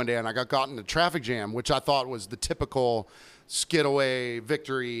Depot one day, and I got caught in a traffic jam, which I thought was the typical Skidaway,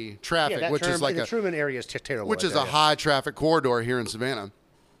 Victory traffic, which is like the Truman area is terrible. which is a high traffic corridor here in Savannah.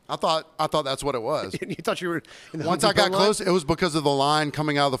 I thought that's what it was. You thought you were in the Once Home I got Depot close, it was because of the line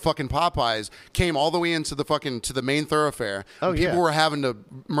coming out of the fucking Popeyes, came all the way into the fucking to the main thoroughfare. Oh, and people yeah. were having to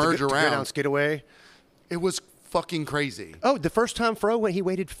merge to go around. down Skidaway. It was fucking crazy. Oh, the first time Fro went, he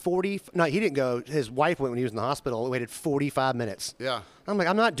waited 40. No, he didn't go. His wife went when he was in the hospital. He waited 45 minutes. Yeah. I'm like,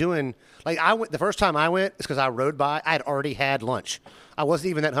 I'm not doing. Like, I went the first time I went, it's because I rode by. I had already had lunch. I wasn't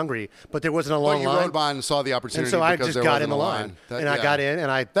even that hungry, but there wasn't a long Well, you line. rode by and saw the opportunity. And so I because just there got wasn't in the a line, That- and I yeah. got in, and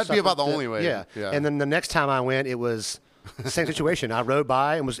I. That'd be about the suffered only way. Yeah. Yeah. And then the next time I went, it was the same situation. I rode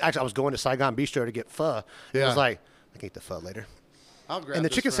by and I was going to Saigon Bistro to get pho. Yeah. It was like, I can eat the pho later. I'll grab And the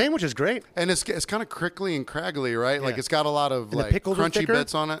this chicken right- sandwich is great. And it's kind of crickly and craggly, right? Like Yeah. it's got a lot of And like the pickles were crunchy thicker.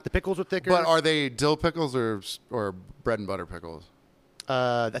 bits on it. The pickles were thicker. But are they dill pickles or bread and butter pickles?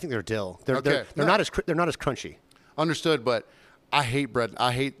 I think they're dill. They're Okay. they're not as they're not as crunchy. Understood, but I hate bread.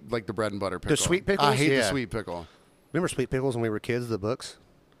 I hate like the bread and butter pickle. sweet pickles? I hate the Yeah. sweet pickle. Remember Sweet Pickles when we were kids? The books.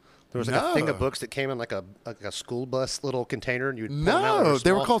 There was like a thing No. of books that came in like a school bus little container, and you would pull them out. No,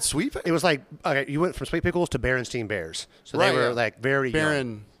 they were small. called sweet pickles. It was like okay, you went from Sweet Pickles to Berenstein Bears, so Right, they were yeah. like very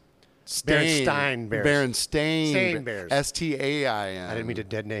young. Berenstain Bears. Berenstain Stain Bears. Stain. I didn't mean to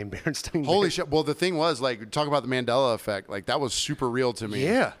dead name Berenstein. Holy Bears. shit! Well, the thing was, like, talk about the Mandela effect. Like, that was super real to me.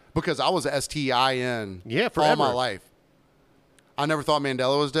 Yeah. Because I was STIN. Yeah, all forever. my life. I never thought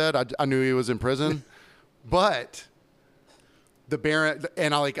Mandela was dead. I knew he was in prison, but the Baron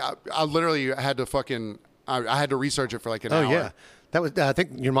and I literally had to fucking I had to research it for like an Oh hour. yeah, that was. I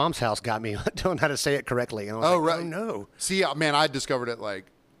think your mom's house got me telling how to say it correctly. And I was Oh like, right. Oh no. See, man, I discovered it like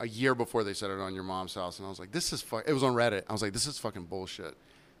a year before they said it on your mom's house, and I was like, this is fuck. It was on Reddit. I was like, this is fucking bullshit.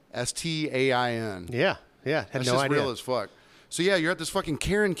 STAIN. Yeah, yeah. Had That's no just idea. real as fuck. So yeah, you're at this fucking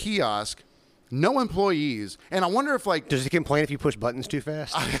Karen kiosk, no employees, and I wonder if like Does he complain if you push buttons too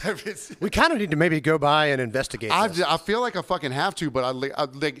fast? it's- We kind of need to maybe go by and investigate. this. I feel like I fucking have to, but I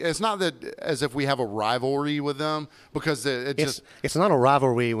like it's not that as if we have a rivalry with them because It's not a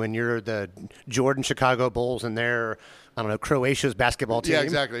rivalry when you're the Jordan Chicago Bulls and they're I don't know Croatia's basketball team. yeah,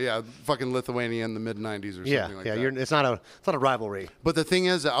 exactly, yeah, fucking Lithuania in the mid '90s or something Yeah, like yeah. that. It's not a rivalry. But the thing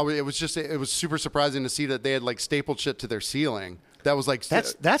is, it was super surprising to see that they had like stapled shit to their ceiling. That was like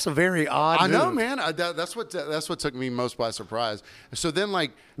That's a very odd. I know, move. man. That's what took me most by surprise. So then,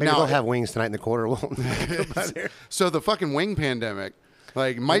 like, Maybe now they'll have wings tonight in the quarter. so the fucking wing pandemic,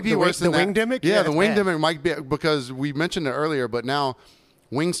 like, might be The worse wing- than the that. wingdemic? Yeah, Yeah, the it's wingdemic might be because we mentioned it earlier, but now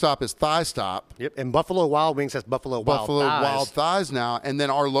Wingstop is Thigh Stop. Yep. And Buffalo Wild Wings has Buffalo Wild Wild Thighs. Thighs now, and then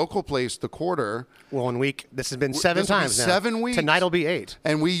our local place, the Quarter, Well, in week this has been seven this will be times now. 7 weeks. Tonight will be 8.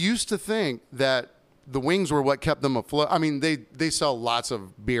 and we used to think that the wings were what kept them afloat. I mean, they sell lots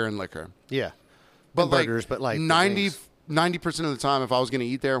of beer and liquor. Yeah. But And like burgers, but like the 90 wings. 90% of the time, if I was going to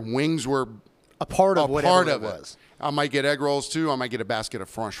eat there, wings were a part of a whatever part it of was. I might get egg rolls too. I might get a basket of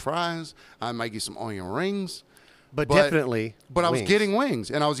French fries. I might get some onion rings. But definitely But I was wings. getting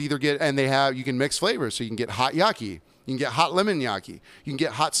wings, and I was either and you can mix flavors, so you can get hot yaki, you can get hot lemon yaki, you can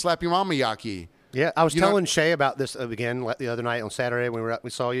get hot slap your mama yaki. Yeah, I was You know- telling Shay about this again the other night on Saturday when we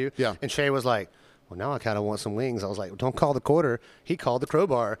saw you. Yeah. And Shay was like, well, now I kind of want some wings. I was like, don't call the Quarter. He called the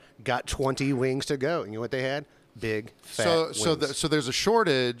Crowbar, got 20 wings to go. And you know what they had? Big, fat wings. So there's a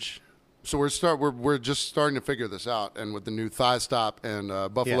shortage. So we're just starting to figure this out, and with the new Thigh Stop and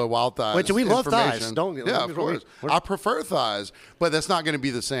Buffalo Yeah. Wild Thighs. Which we love thighs. information- Don't- yeah, don't of get me course. wrong. I prefer thighs, but that's not going to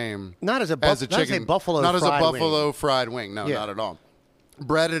be the same. Not as a chicken, not as a buffalo not as a fried buffalo fried wing. No, Yeah. not at all.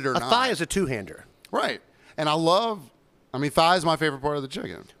 Breaded or a not, thigh is a two-hander. right. And thigh is my favorite part of the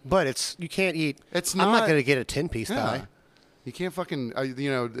chicken. But you can't eat. It's I'm not- not going to get a 10-piece Yeah. thigh. You can't fucking,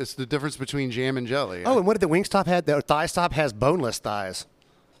 it's the difference between jam and jelly. Oh, and what did the Wingstop had? The Thigh Stop has boneless thighs.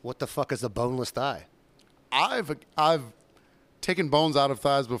 What the fuck is a boneless thigh? I've taken bones out of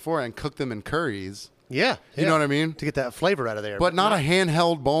thighs before and cooked them in curries, Yeah. You know what I mean? To get that flavor out of there. but not a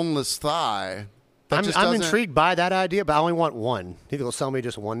handheld boneless thigh. That I'm just I'm doesn't- intrigued by that idea, but I only want one. You think they'll sell me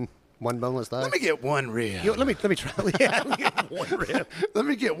just one boneless thigh? Let me get one rib. Let me try. Yeah, let me get one rib. Let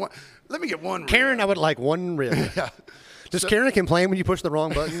me get one. Let me get one. Karen, I would like one rib. Does Karen complain when you push the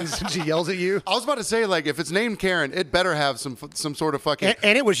wrong buttons and she yells at you? I was about to say, like, if it's named Karen, it better have some sort of fucking.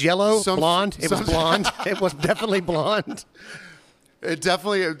 And it was yellow, blonde. It was blonde. It was definitely blonde. It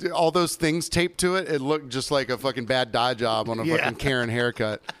definitely, all those things taped to it, it looked just like a fucking bad dye job on a fucking Karen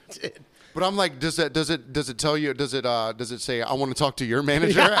haircut. But I'm like, does it tell you, does it say, I want to talk to your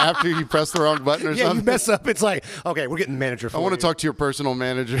manager after you press the wrong button or Yeah, something? you mess up. It's like, okay, we're getting manager for I want you. to talk to your personal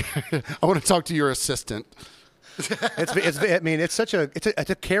manager. I want to talk to your assistant. I mean, it's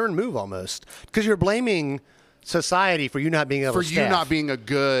a Karen move almost because you're blaming society for you not being able For to you staff. not being a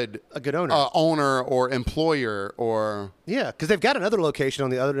good owner. Owner or employer or. Yeah, because they've got another location on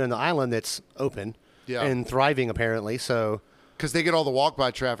the other end of the island that's open and thriving apparently. So. Because they get all the walk-by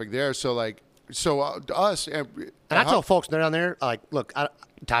traffic there, so us And I tell folks down there, like, look,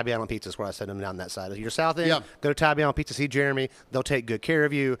 Tybee Island Pizza is where I send them down that side. If you're south end, go to Tybee Island Pizza, see Jeremy. They'll take good care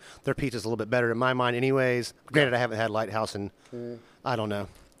of you. Their pizza's a little bit better in my mind anyways. Granted, I haven't had Lighthouse in, I don't know,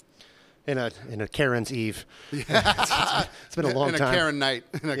 in a Karen's Eve. Yeah. It's been a long time. In a Karen night.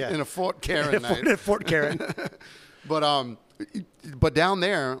 In a Fort Karen night. In a Fort Karen. But down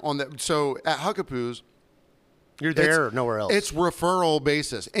there, so at Huckapoo's, you're there or nowhere else? It's referral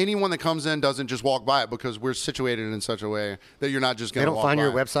basis. Anyone that comes in doesn't just walk by it because we're situated in such a way that you're not just going to walk by. They don't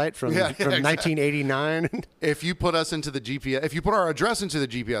find your website from 1989? If you put us into the GPS, if you put our address into the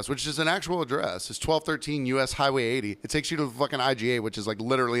GPS, which is an actual address, it's 1213 US Highway 80. It takes you to the fucking IGA, which is like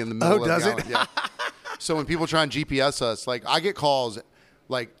literally in the middle of the island. Yeah. So when people try and GPS us, like I get calls,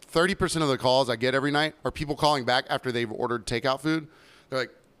 like 30% of the calls I get every night are people calling back after they've ordered takeout food. They're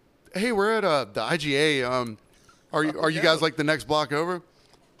like, hey, we're at the IGA. Are you guys like the next block over?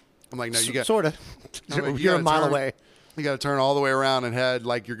 I'm like, no, you got sort of. Like, you're a mile away. You got to turn all the way around and head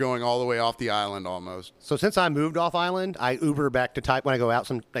like you're going all the way off the island almost. So since I moved off island, I Uber back to when I go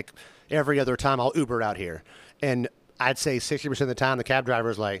out. Like every other time, I'll Uber out here, and I'd say 60% of the time the cab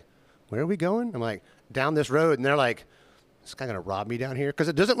driver's like, "Where are we going?" I'm like, "Down this road," and they're like, "Is this guy gonna rob me down here?" Because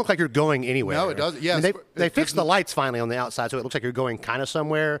it doesn't look like you're going anywhere. No, it doesn't. Yeah, I mean, they fixed the lights finally on the outside, so it looks like you're going kind of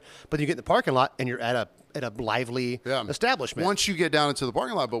somewhere. But you get in the parking lot and you're at a lively establishment. Once you get down into the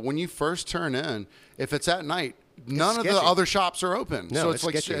parking lot, but when you first turn in, if it's at night, none of the other shops are open. No, so it's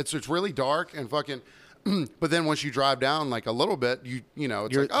like sketchy. it's really dark and fucking. But then once you drive down like a little bit, you know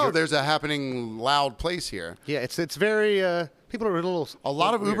it's like there's a happening loud place here. Yeah, it's very people are a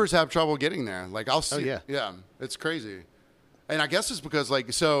lot of Ubers have trouble getting there. Like I'll see. Oh, yeah, it's crazy. And I guess it's because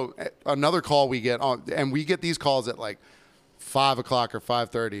another call we get on, and we get these calls at like 5 o'clock or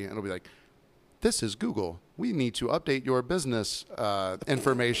 5:30, and it'll be like, "This is Google. We need to update your business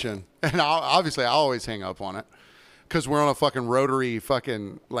information." And I always hang up on it because we're on a fucking rotary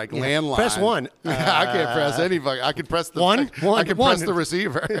fucking landline. Press 1. I can't press any fucking. I can press the one. I can press the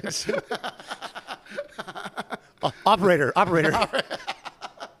receiver. Operator.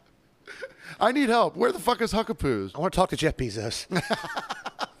 I need help. Where the fuck is Huckapoo's? I want to talk to Jeff Bezos.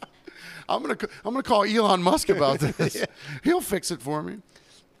 I'm gonna call Elon Musk about this. He'll fix it for me.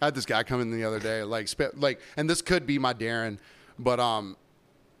 I had this guy come in the other day, and this could be my Darren, but and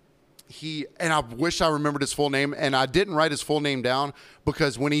I wish I remembered his full name, and I didn't write his full name down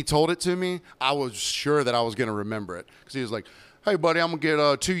because when he told it to me, I was sure that I was gonna remember it because he was like, "Hey, buddy, I'm gonna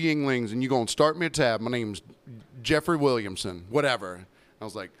get 2 Yinglings, and you gonna start me a tab. My name's Jeffrey Williamson, whatever." I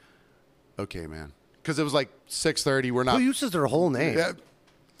was like, "Okay, man," because it was like 6:30. We're not. Who uses their whole name? Yeah,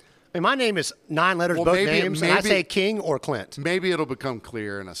 I mean, my name is 9 letters, both names, and I say King or Clint. Maybe it'll become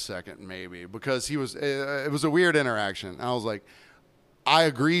clear in a second, maybe, because it was a weird interaction. I was like, I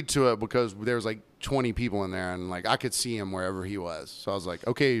agreed to it because there was like 20 people in there, and like I could see him wherever he was. So I was like,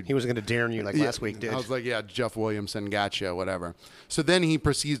 okay. He was going to Darren you like last week, did. I was like, yeah, Jeff Williamson, gotcha, whatever. So then he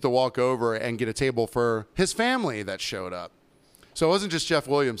proceeds to walk over and get a table for his family that showed up. So it wasn't just Jeff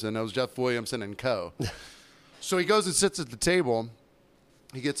Williamson, it was Jeff Williamson and co. So he goes and sits at the table.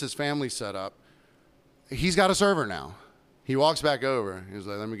 He gets his family set up. He's got a server now. He walks back over. He was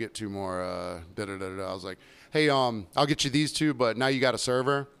like, "Let me get 2 more." I was like, "Hey, I'll get you these 2, but now you got a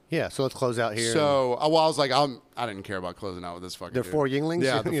server." Yeah, so let's close out here. So I was like, I didn't care about closing out with this fucking. They're dude. 4 Yinglings.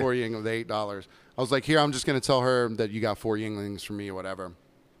 Yeah, the 4 Yinglings, the $8. I was like, "Here, I'm just gonna tell her that you got 4 Yinglings for me or whatever."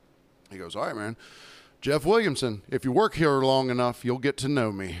 He goes, "All right, man. Jeff Williamson. If you work here long enough, you'll get to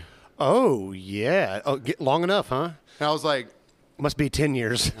know me." Oh yeah. Oh, long enough, huh? And I was like. Must be 10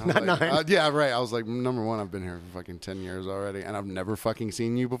 years, not like, 9. Yeah, right. I was like, number one, I've been here for fucking 10 years already, and I've never fucking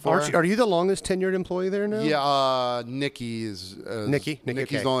seen you before. Are you the longest tenured employee there now? Yeah, Nikki's Nikki's okay.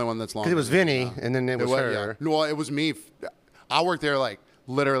 the only one that's long. Because it was Vinny, and then it was her. Yeah. Well, it was me. I worked there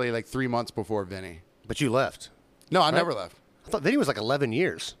literally 3 months before Vinny. But you left. No, I never left. I thought Vinny was like 11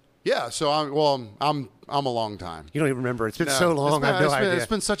 years. Yeah, so I'm a long time. You don't even remember. It's been No, so long. I have no idea. It's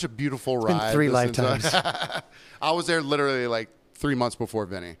been such a beautiful It's been ride. 3 this entire- lifetimes. I was there literally like 3 months before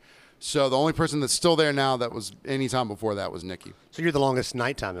Vinny. So the only person that's still there now that was any time before that was Nikki. So you're the longest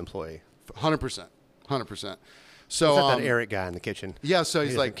nighttime employee. 100%. 100%. It's So not that Eric guy in the kitchen. yeah, so He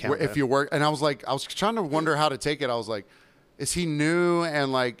he's doesn't like, count if that. you work, and I was trying to wonder how to take it. I was like, is he new?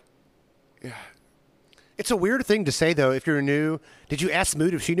 And like, It's a weird thing to say though. If you're new, did you ask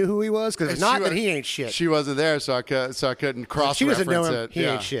Smoot if she knew who he was? Because if she not, wa- then he ain't shit. She wasn't there, so I couldn't cross She doesn't know reference him. it. He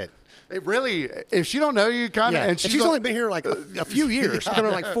Yeah. ain't shit. It really, if she don't know you, kind of, Yeah, and she's only been here like a few years. She's been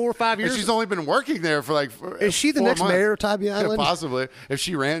here like 4 or 5 and years. she's only been working there for like. Is she the 4 next months. mayor of Tybee Island? Possibly. If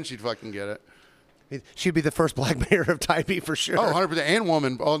she ran, she'd fucking get it. She'd be the first black mayor of Tybee for sure. Oh, 100%. And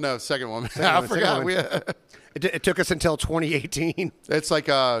woman. Oh, no, second woman. I woman, forgot. second woman. It took us until 2018. It's like,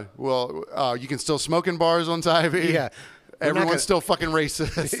 you can still smoke in bars on Tybee. Yeah. We're not Everyone's gonna- still fucking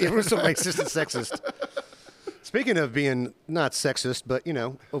racist. It was so racist and sexist. Speaking of being not sexist, but,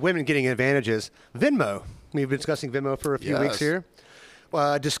 women getting advantages, Venmo. We've been discussing Venmo for a few weeks Yes.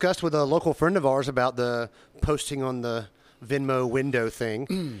 here. Discussed with a local friend of ours about the posting on the Venmo window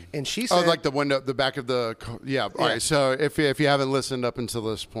thing. And she said... Oh, like the window, the back of the... Yeah. All right. So if you haven't listened up until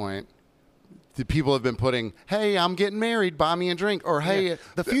this point, the people have been putting, hey, I'm getting married, buy me a drink. Or, hey...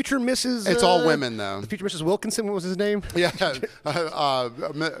 the future Mrs. It's all women, though. The future Mrs. Wilkinson, what was his name? Yeah.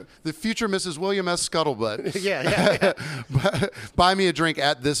 The future Mrs. William S. Scuttlebutt. Yeah. Buy me a drink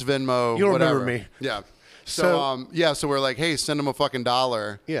at this Venmo, You don't whatever. remember me. Yeah. So we're like, hey, send them a fucking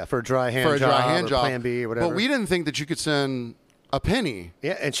 $1. Yeah, for a dry hand For a job dry hand or job. Plan B or whatever. But we didn't think that you could send a penny.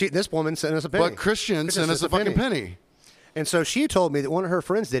 Yeah, and this woman sent us a penny. But Christian sent us a fucking penny. And so she told me that one of her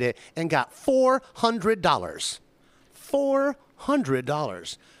friends did it and got $400.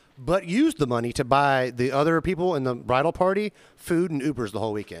 $400. But used the money to buy the other people in the bridal party food and Ubers the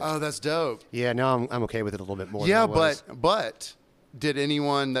whole weekend. Oh, that's dope. Yeah, now I'm okay with it a little bit more. Yeah, than I was. but did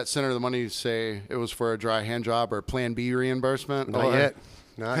anyone that sent her the money say it was for a dry hand job or Plan B reimbursement? Not Or- yet.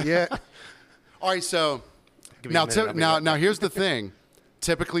 Not yet. All right, so Give me a minute, I'll be right back. now here's the thing.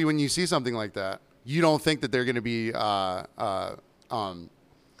 Typically, when you see something like that, you don't think that they're going to be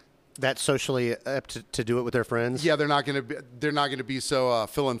That's socially apt to do it with their friends. they're not going to be so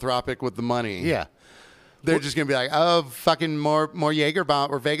philanthropic with the money. Yeah. They're just going to be like, oh, fucking more Jaeger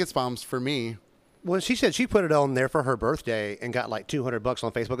bomb or Vegas bombs for me. Well, she said she put it on there for her birthday and got like $200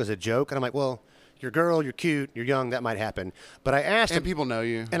 on Facebook as a joke. And I'm like, well, you're a girl, you're cute, you're young, that might happen. But I asked And people know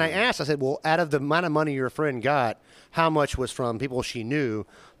you. And I asked, I said, well, out of the amount of money your friend got, how much was from people she knew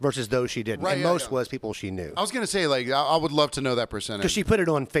versus those she didn't? Right, and yeah, most yeah. was people she knew. I was going to say, like, I would love to know that percentage. Because she put it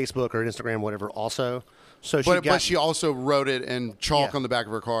on Facebook or Instagram, whatever, also. So she But she also wrote it in chalk Yeah. on the back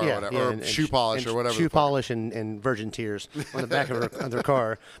of her car or whatever, or and shoe polish or whatever. Shoe the fuck. polish and virgin tears on the back of her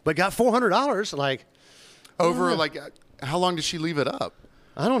car. But got $400. Like, Over, like, how long did she leave it up?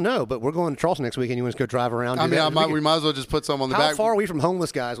 I don't know, but we're going to Charleston next weekend. You want to go drive around? I do mean, that? we might as well just put some on the How back. far are we from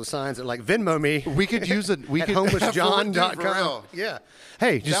homeless guys with signs that like Venmo me? We could use it. We at could homelessjohn.com. For real. Yeah.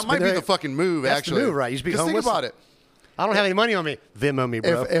 Hey, just That might be the fucking move, That's actually. the move, right? You just be 'Cause homeless. think about it. I don't have any money on me. Venmo me,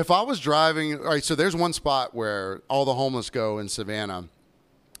 bro. If I was driving, all right, so there's one spot where all the homeless go in Savannah,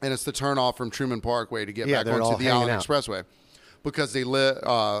 and it's the turnoff from Truman Parkway to get Yeah, back they're all onto the hanging Allen out. Expressway, because there's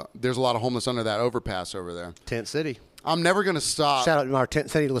a lot of homeless under that overpass over there. Tent City. I'm never gonna stop. Shout out to our Tent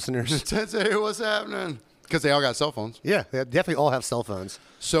City listeners. Hey, what's happening? Because they all got cell phones. Yeah, they definitely all have cell phones.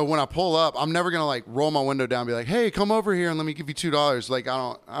 So when I pull up, I'm never gonna like roll my window down and be like, "Hey, come over here and let me give you $2." Like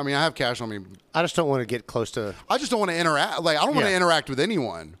I have cash on me. I just don't want to get close to I just don't want to interact. Like I don't want to Yeah. interact with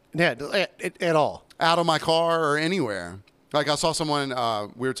anyone at all. out of my car or anywhere. Like I saw someone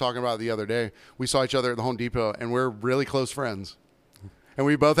we were talking about the other day. We saw each other at the Home Depot, and we're really close friends. And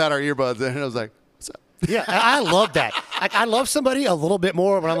we both had our earbuds in, and I was like, "What's up?" Yeah, I love that. I love somebody a little bit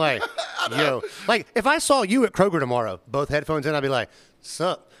more when I'm like, yo. Like, if I saw you at Kroger tomorrow, both headphones in, I'd be like,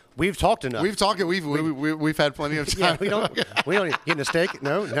 sup? We've talked enough. We've talked. We've had plenty of time. yeah, we don't getting a steak?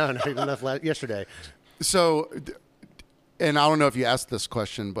 No, even enough yesterday. So, and I don't know if you asked this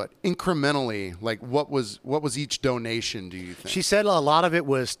question, but incrementally, like what was each donation? Do you think? She said a lot of it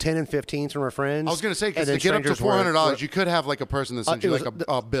was 10 and 15s from her friends. I was going to say because and to then get up to strangers $400, you could have like a person that sends it you was like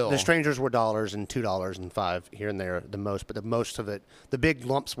a bill. The strangers were $1 and $2 and $5 here and there, the most, but the most of it, the big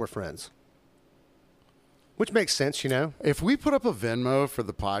lumps were friends. Which makes sense, you know. If we put up a Venmo for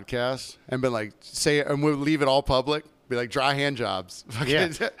the podcast and been like, and we'll leave it all public, be like dry hand jobs. Yeah,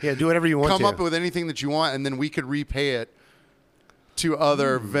 do whatever you want. Come to. up with anything that you want, and then we could repay it to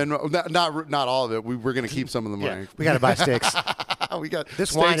other Venmo. Not all of it. We're going to keep some of the money. Yeah, we got to buy steaks. We got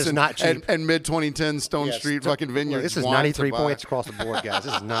This wine steaks is not cheap. And mid 2010 Stone Yes. Street fucking vineyard. Look, this is wine 93 to buy. points across the board, guys.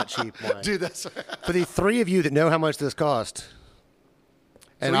 This is not cheap wine. Dude, that's For the three of you that know how much this cost,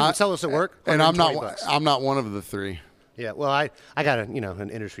 and you can sell us at work. And I'm not $120. I'm not one of the three. Yeah, well, I got an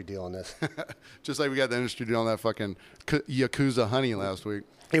industry deal on this. Just like we got the industry deal on that fucking Yakuza honey last week.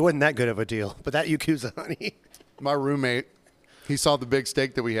 It wasn't that good of a deal, but that Yakuza honey. My roommate, he saw the big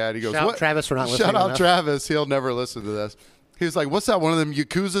steak that we had. He goes, Shout out "What?" Travis for not listening Shout out enough. Travis. He'll never listen to this. He was like, "What's that? One of them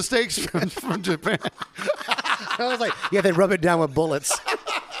Yakuza steaks from Japan?" I was like, yeah, they rub it down with bullets.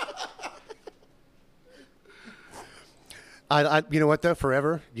 You know what though?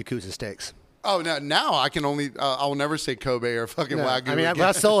 Forever Yakuza steaks. Oh, now I can only I will never say Kobe or fucking No, Wagyu. I mean, when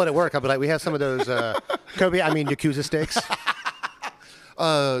I sell it at work, I'll be like, we have some of those Yakuza steaks.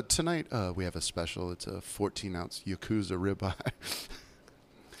 Tonight we have a special. It's a 14-ounce Yakuza ribeye.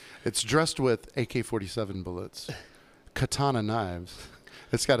 It's dressed with AK-47 bullets, katana knives.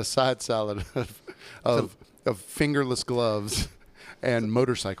 It's got a side salad of fingerless gloves and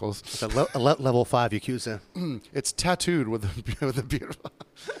motorcycles. It's a level 5 Yakuza. It's tattooed with a beautiful.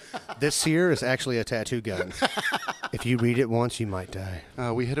 This here is actually a tattoo gun. If you read it once, you might die.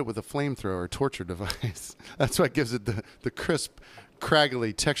 We hit it with a flamethrower torture device. That's what gives it the crisp,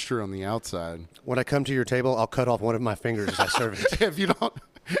 craggly texture on the outside. When I come to your table, I'll cut off one of my fingers as I serve it.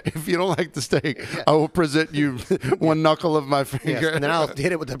 If you don't like the steak, I will present you one knuckle of my Yes, finger. and then I'll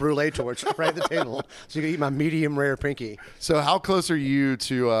hit it with the brulee torch right at the table, so you can eat my medium rare pinky. So how close are you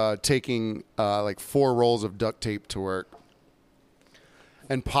to taking like 4 rolls of duct tape to work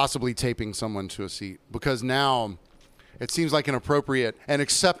and possibly taping someone to a seat? Because now it seems like an appropriate and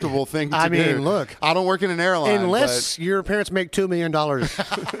acceptable thing to do. I mean, look. I don't work in an airline. Unless your parents make $2 million or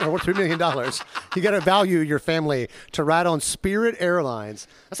 $3 million, you got to value your family to ride on Spirit Airlines.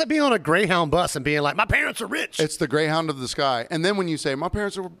 That's like being on a Greyhound bus and being like, my parents are rich. it's the Greyhound of the sky. And then when you say, my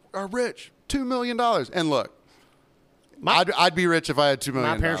parents are rich, $2 million. And look, I'd be rich if I had $2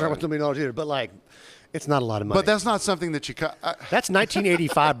 million. My parents aren't worth $2 million either, but like, it's not a lot of money. But that's not something that you cut. That's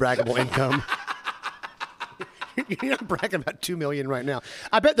 1985 braggable income. You're not bragging about $2 million right now.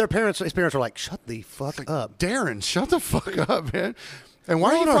 I bet his parents are like, shut the fuck up. Darren, shut the fuck up, man. And why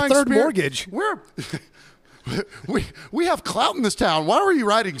We're are you on our flying third Spirit? mortgage. We have clout in this town. Why were you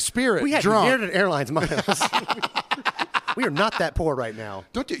riding Spirit We had drunk? United Airlines miles. We are not that poor right now.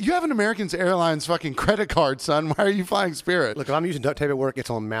 Don't you have an American Airlines fucking credit card, son? Why are you flying Spirit? Look, if I'm using duct tape at work, it's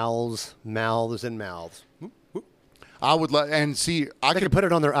on mouths, and mouths. I would and see. I They could can put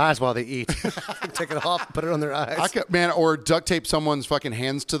it on their eyes while they eat. Take it off, put it on their eyes. man, or duct tape someone's fucking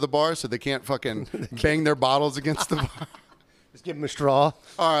hands to the bar so they can't fucking bang their bottles against the bar. Just give them a straw.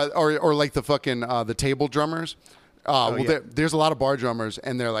 Or like the fucking the table drummers. yeah. There's a lot of bar drummers,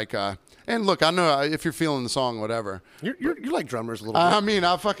 and they're like, and look, I know if you're feeling the song, whatever. You like drummers a little bit. I mean,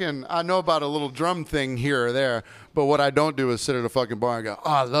 I know about a little drum thing here or there, but what I don't do is sit at a fucking bar and go,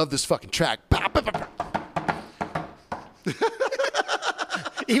 oh, I love this fucking track.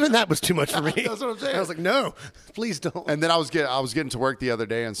 Even that was too much for me. That's what I'm saying. I was like, no, please don't. And then I was getting to work the other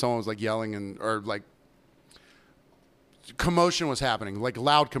day, and someone was like yelling or like commotion was happening, like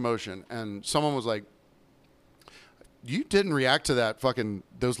loud commotion, and someone was like, "You didn't react to that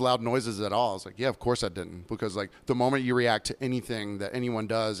those loud noises at all." I was like, "Yeah, of course I didn't," because like the moment you react to anything that anyone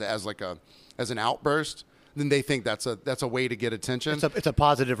does as an outburst, then they think that's a way to get attention. It's a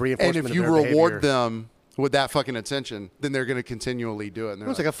positive And reinforcement. if you of their reward behavior. them with that fucking attention, then they're going to continually do it. And they're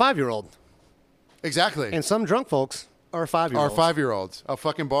It's like a 5-year-old, exactly. and some drunk folks are 5-year-olds. Our 5-year-olds. A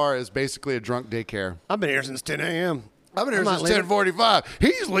fucking bar is basically a drunk daycare. I've been here since 10 a.m. I've been here I'm not since leaving. 10:45.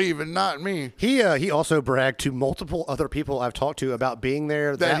 He's leaving, not me. He also bragged to multiple other people I've talked to about being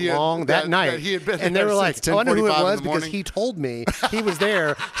there that he had- long that- that night, that he had been and they there were like, since "Oh, I knew who it 10:45 in was the because morning." he told me he was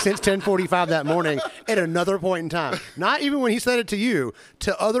there since 10:45 that morning at another point in time. Not even when he said it to you,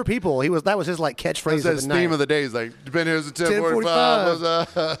 to other people. That was his like catchphrase That's of his the night. theme of the day. He's like, been here since 10:45.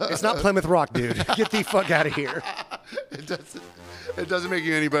 10:45. It's not Plymouth Rock, dude. Get the fuck out of here. It doesn't make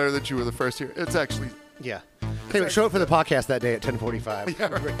you any better that you were the first here. It's actually. Yeah. Anyway, show up for the podcast that day at 10:45. Yeah,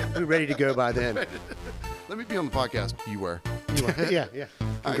 right. We're ready to go by then. Let me be on the podcast. You were. Yeah. All right,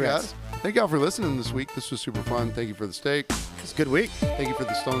 Congrats. guys. Thank y'all for listening this week. This was super fun. Thank you for the steak. It's a good week. Thank you for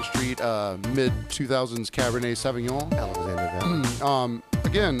the Stone Street mid 2000s Cabernet Sauvignon. Alexander Valley.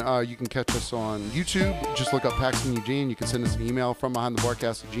 Again, you can catch us on YouTube. Just look up Paxton Eugene. You can send us an email from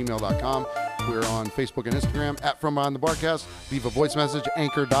behindthebarcast@gmail.com. We're on Facebook and Instagram at From Behind the Barcast. Leave a voice message,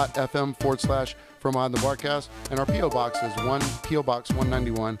 anchor.fm/From Behind the Barcast. And our P.O. Box is P.O. Box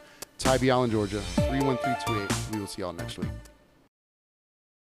 191, Tybee Island, Georgia, 31328. We will see y'all next week.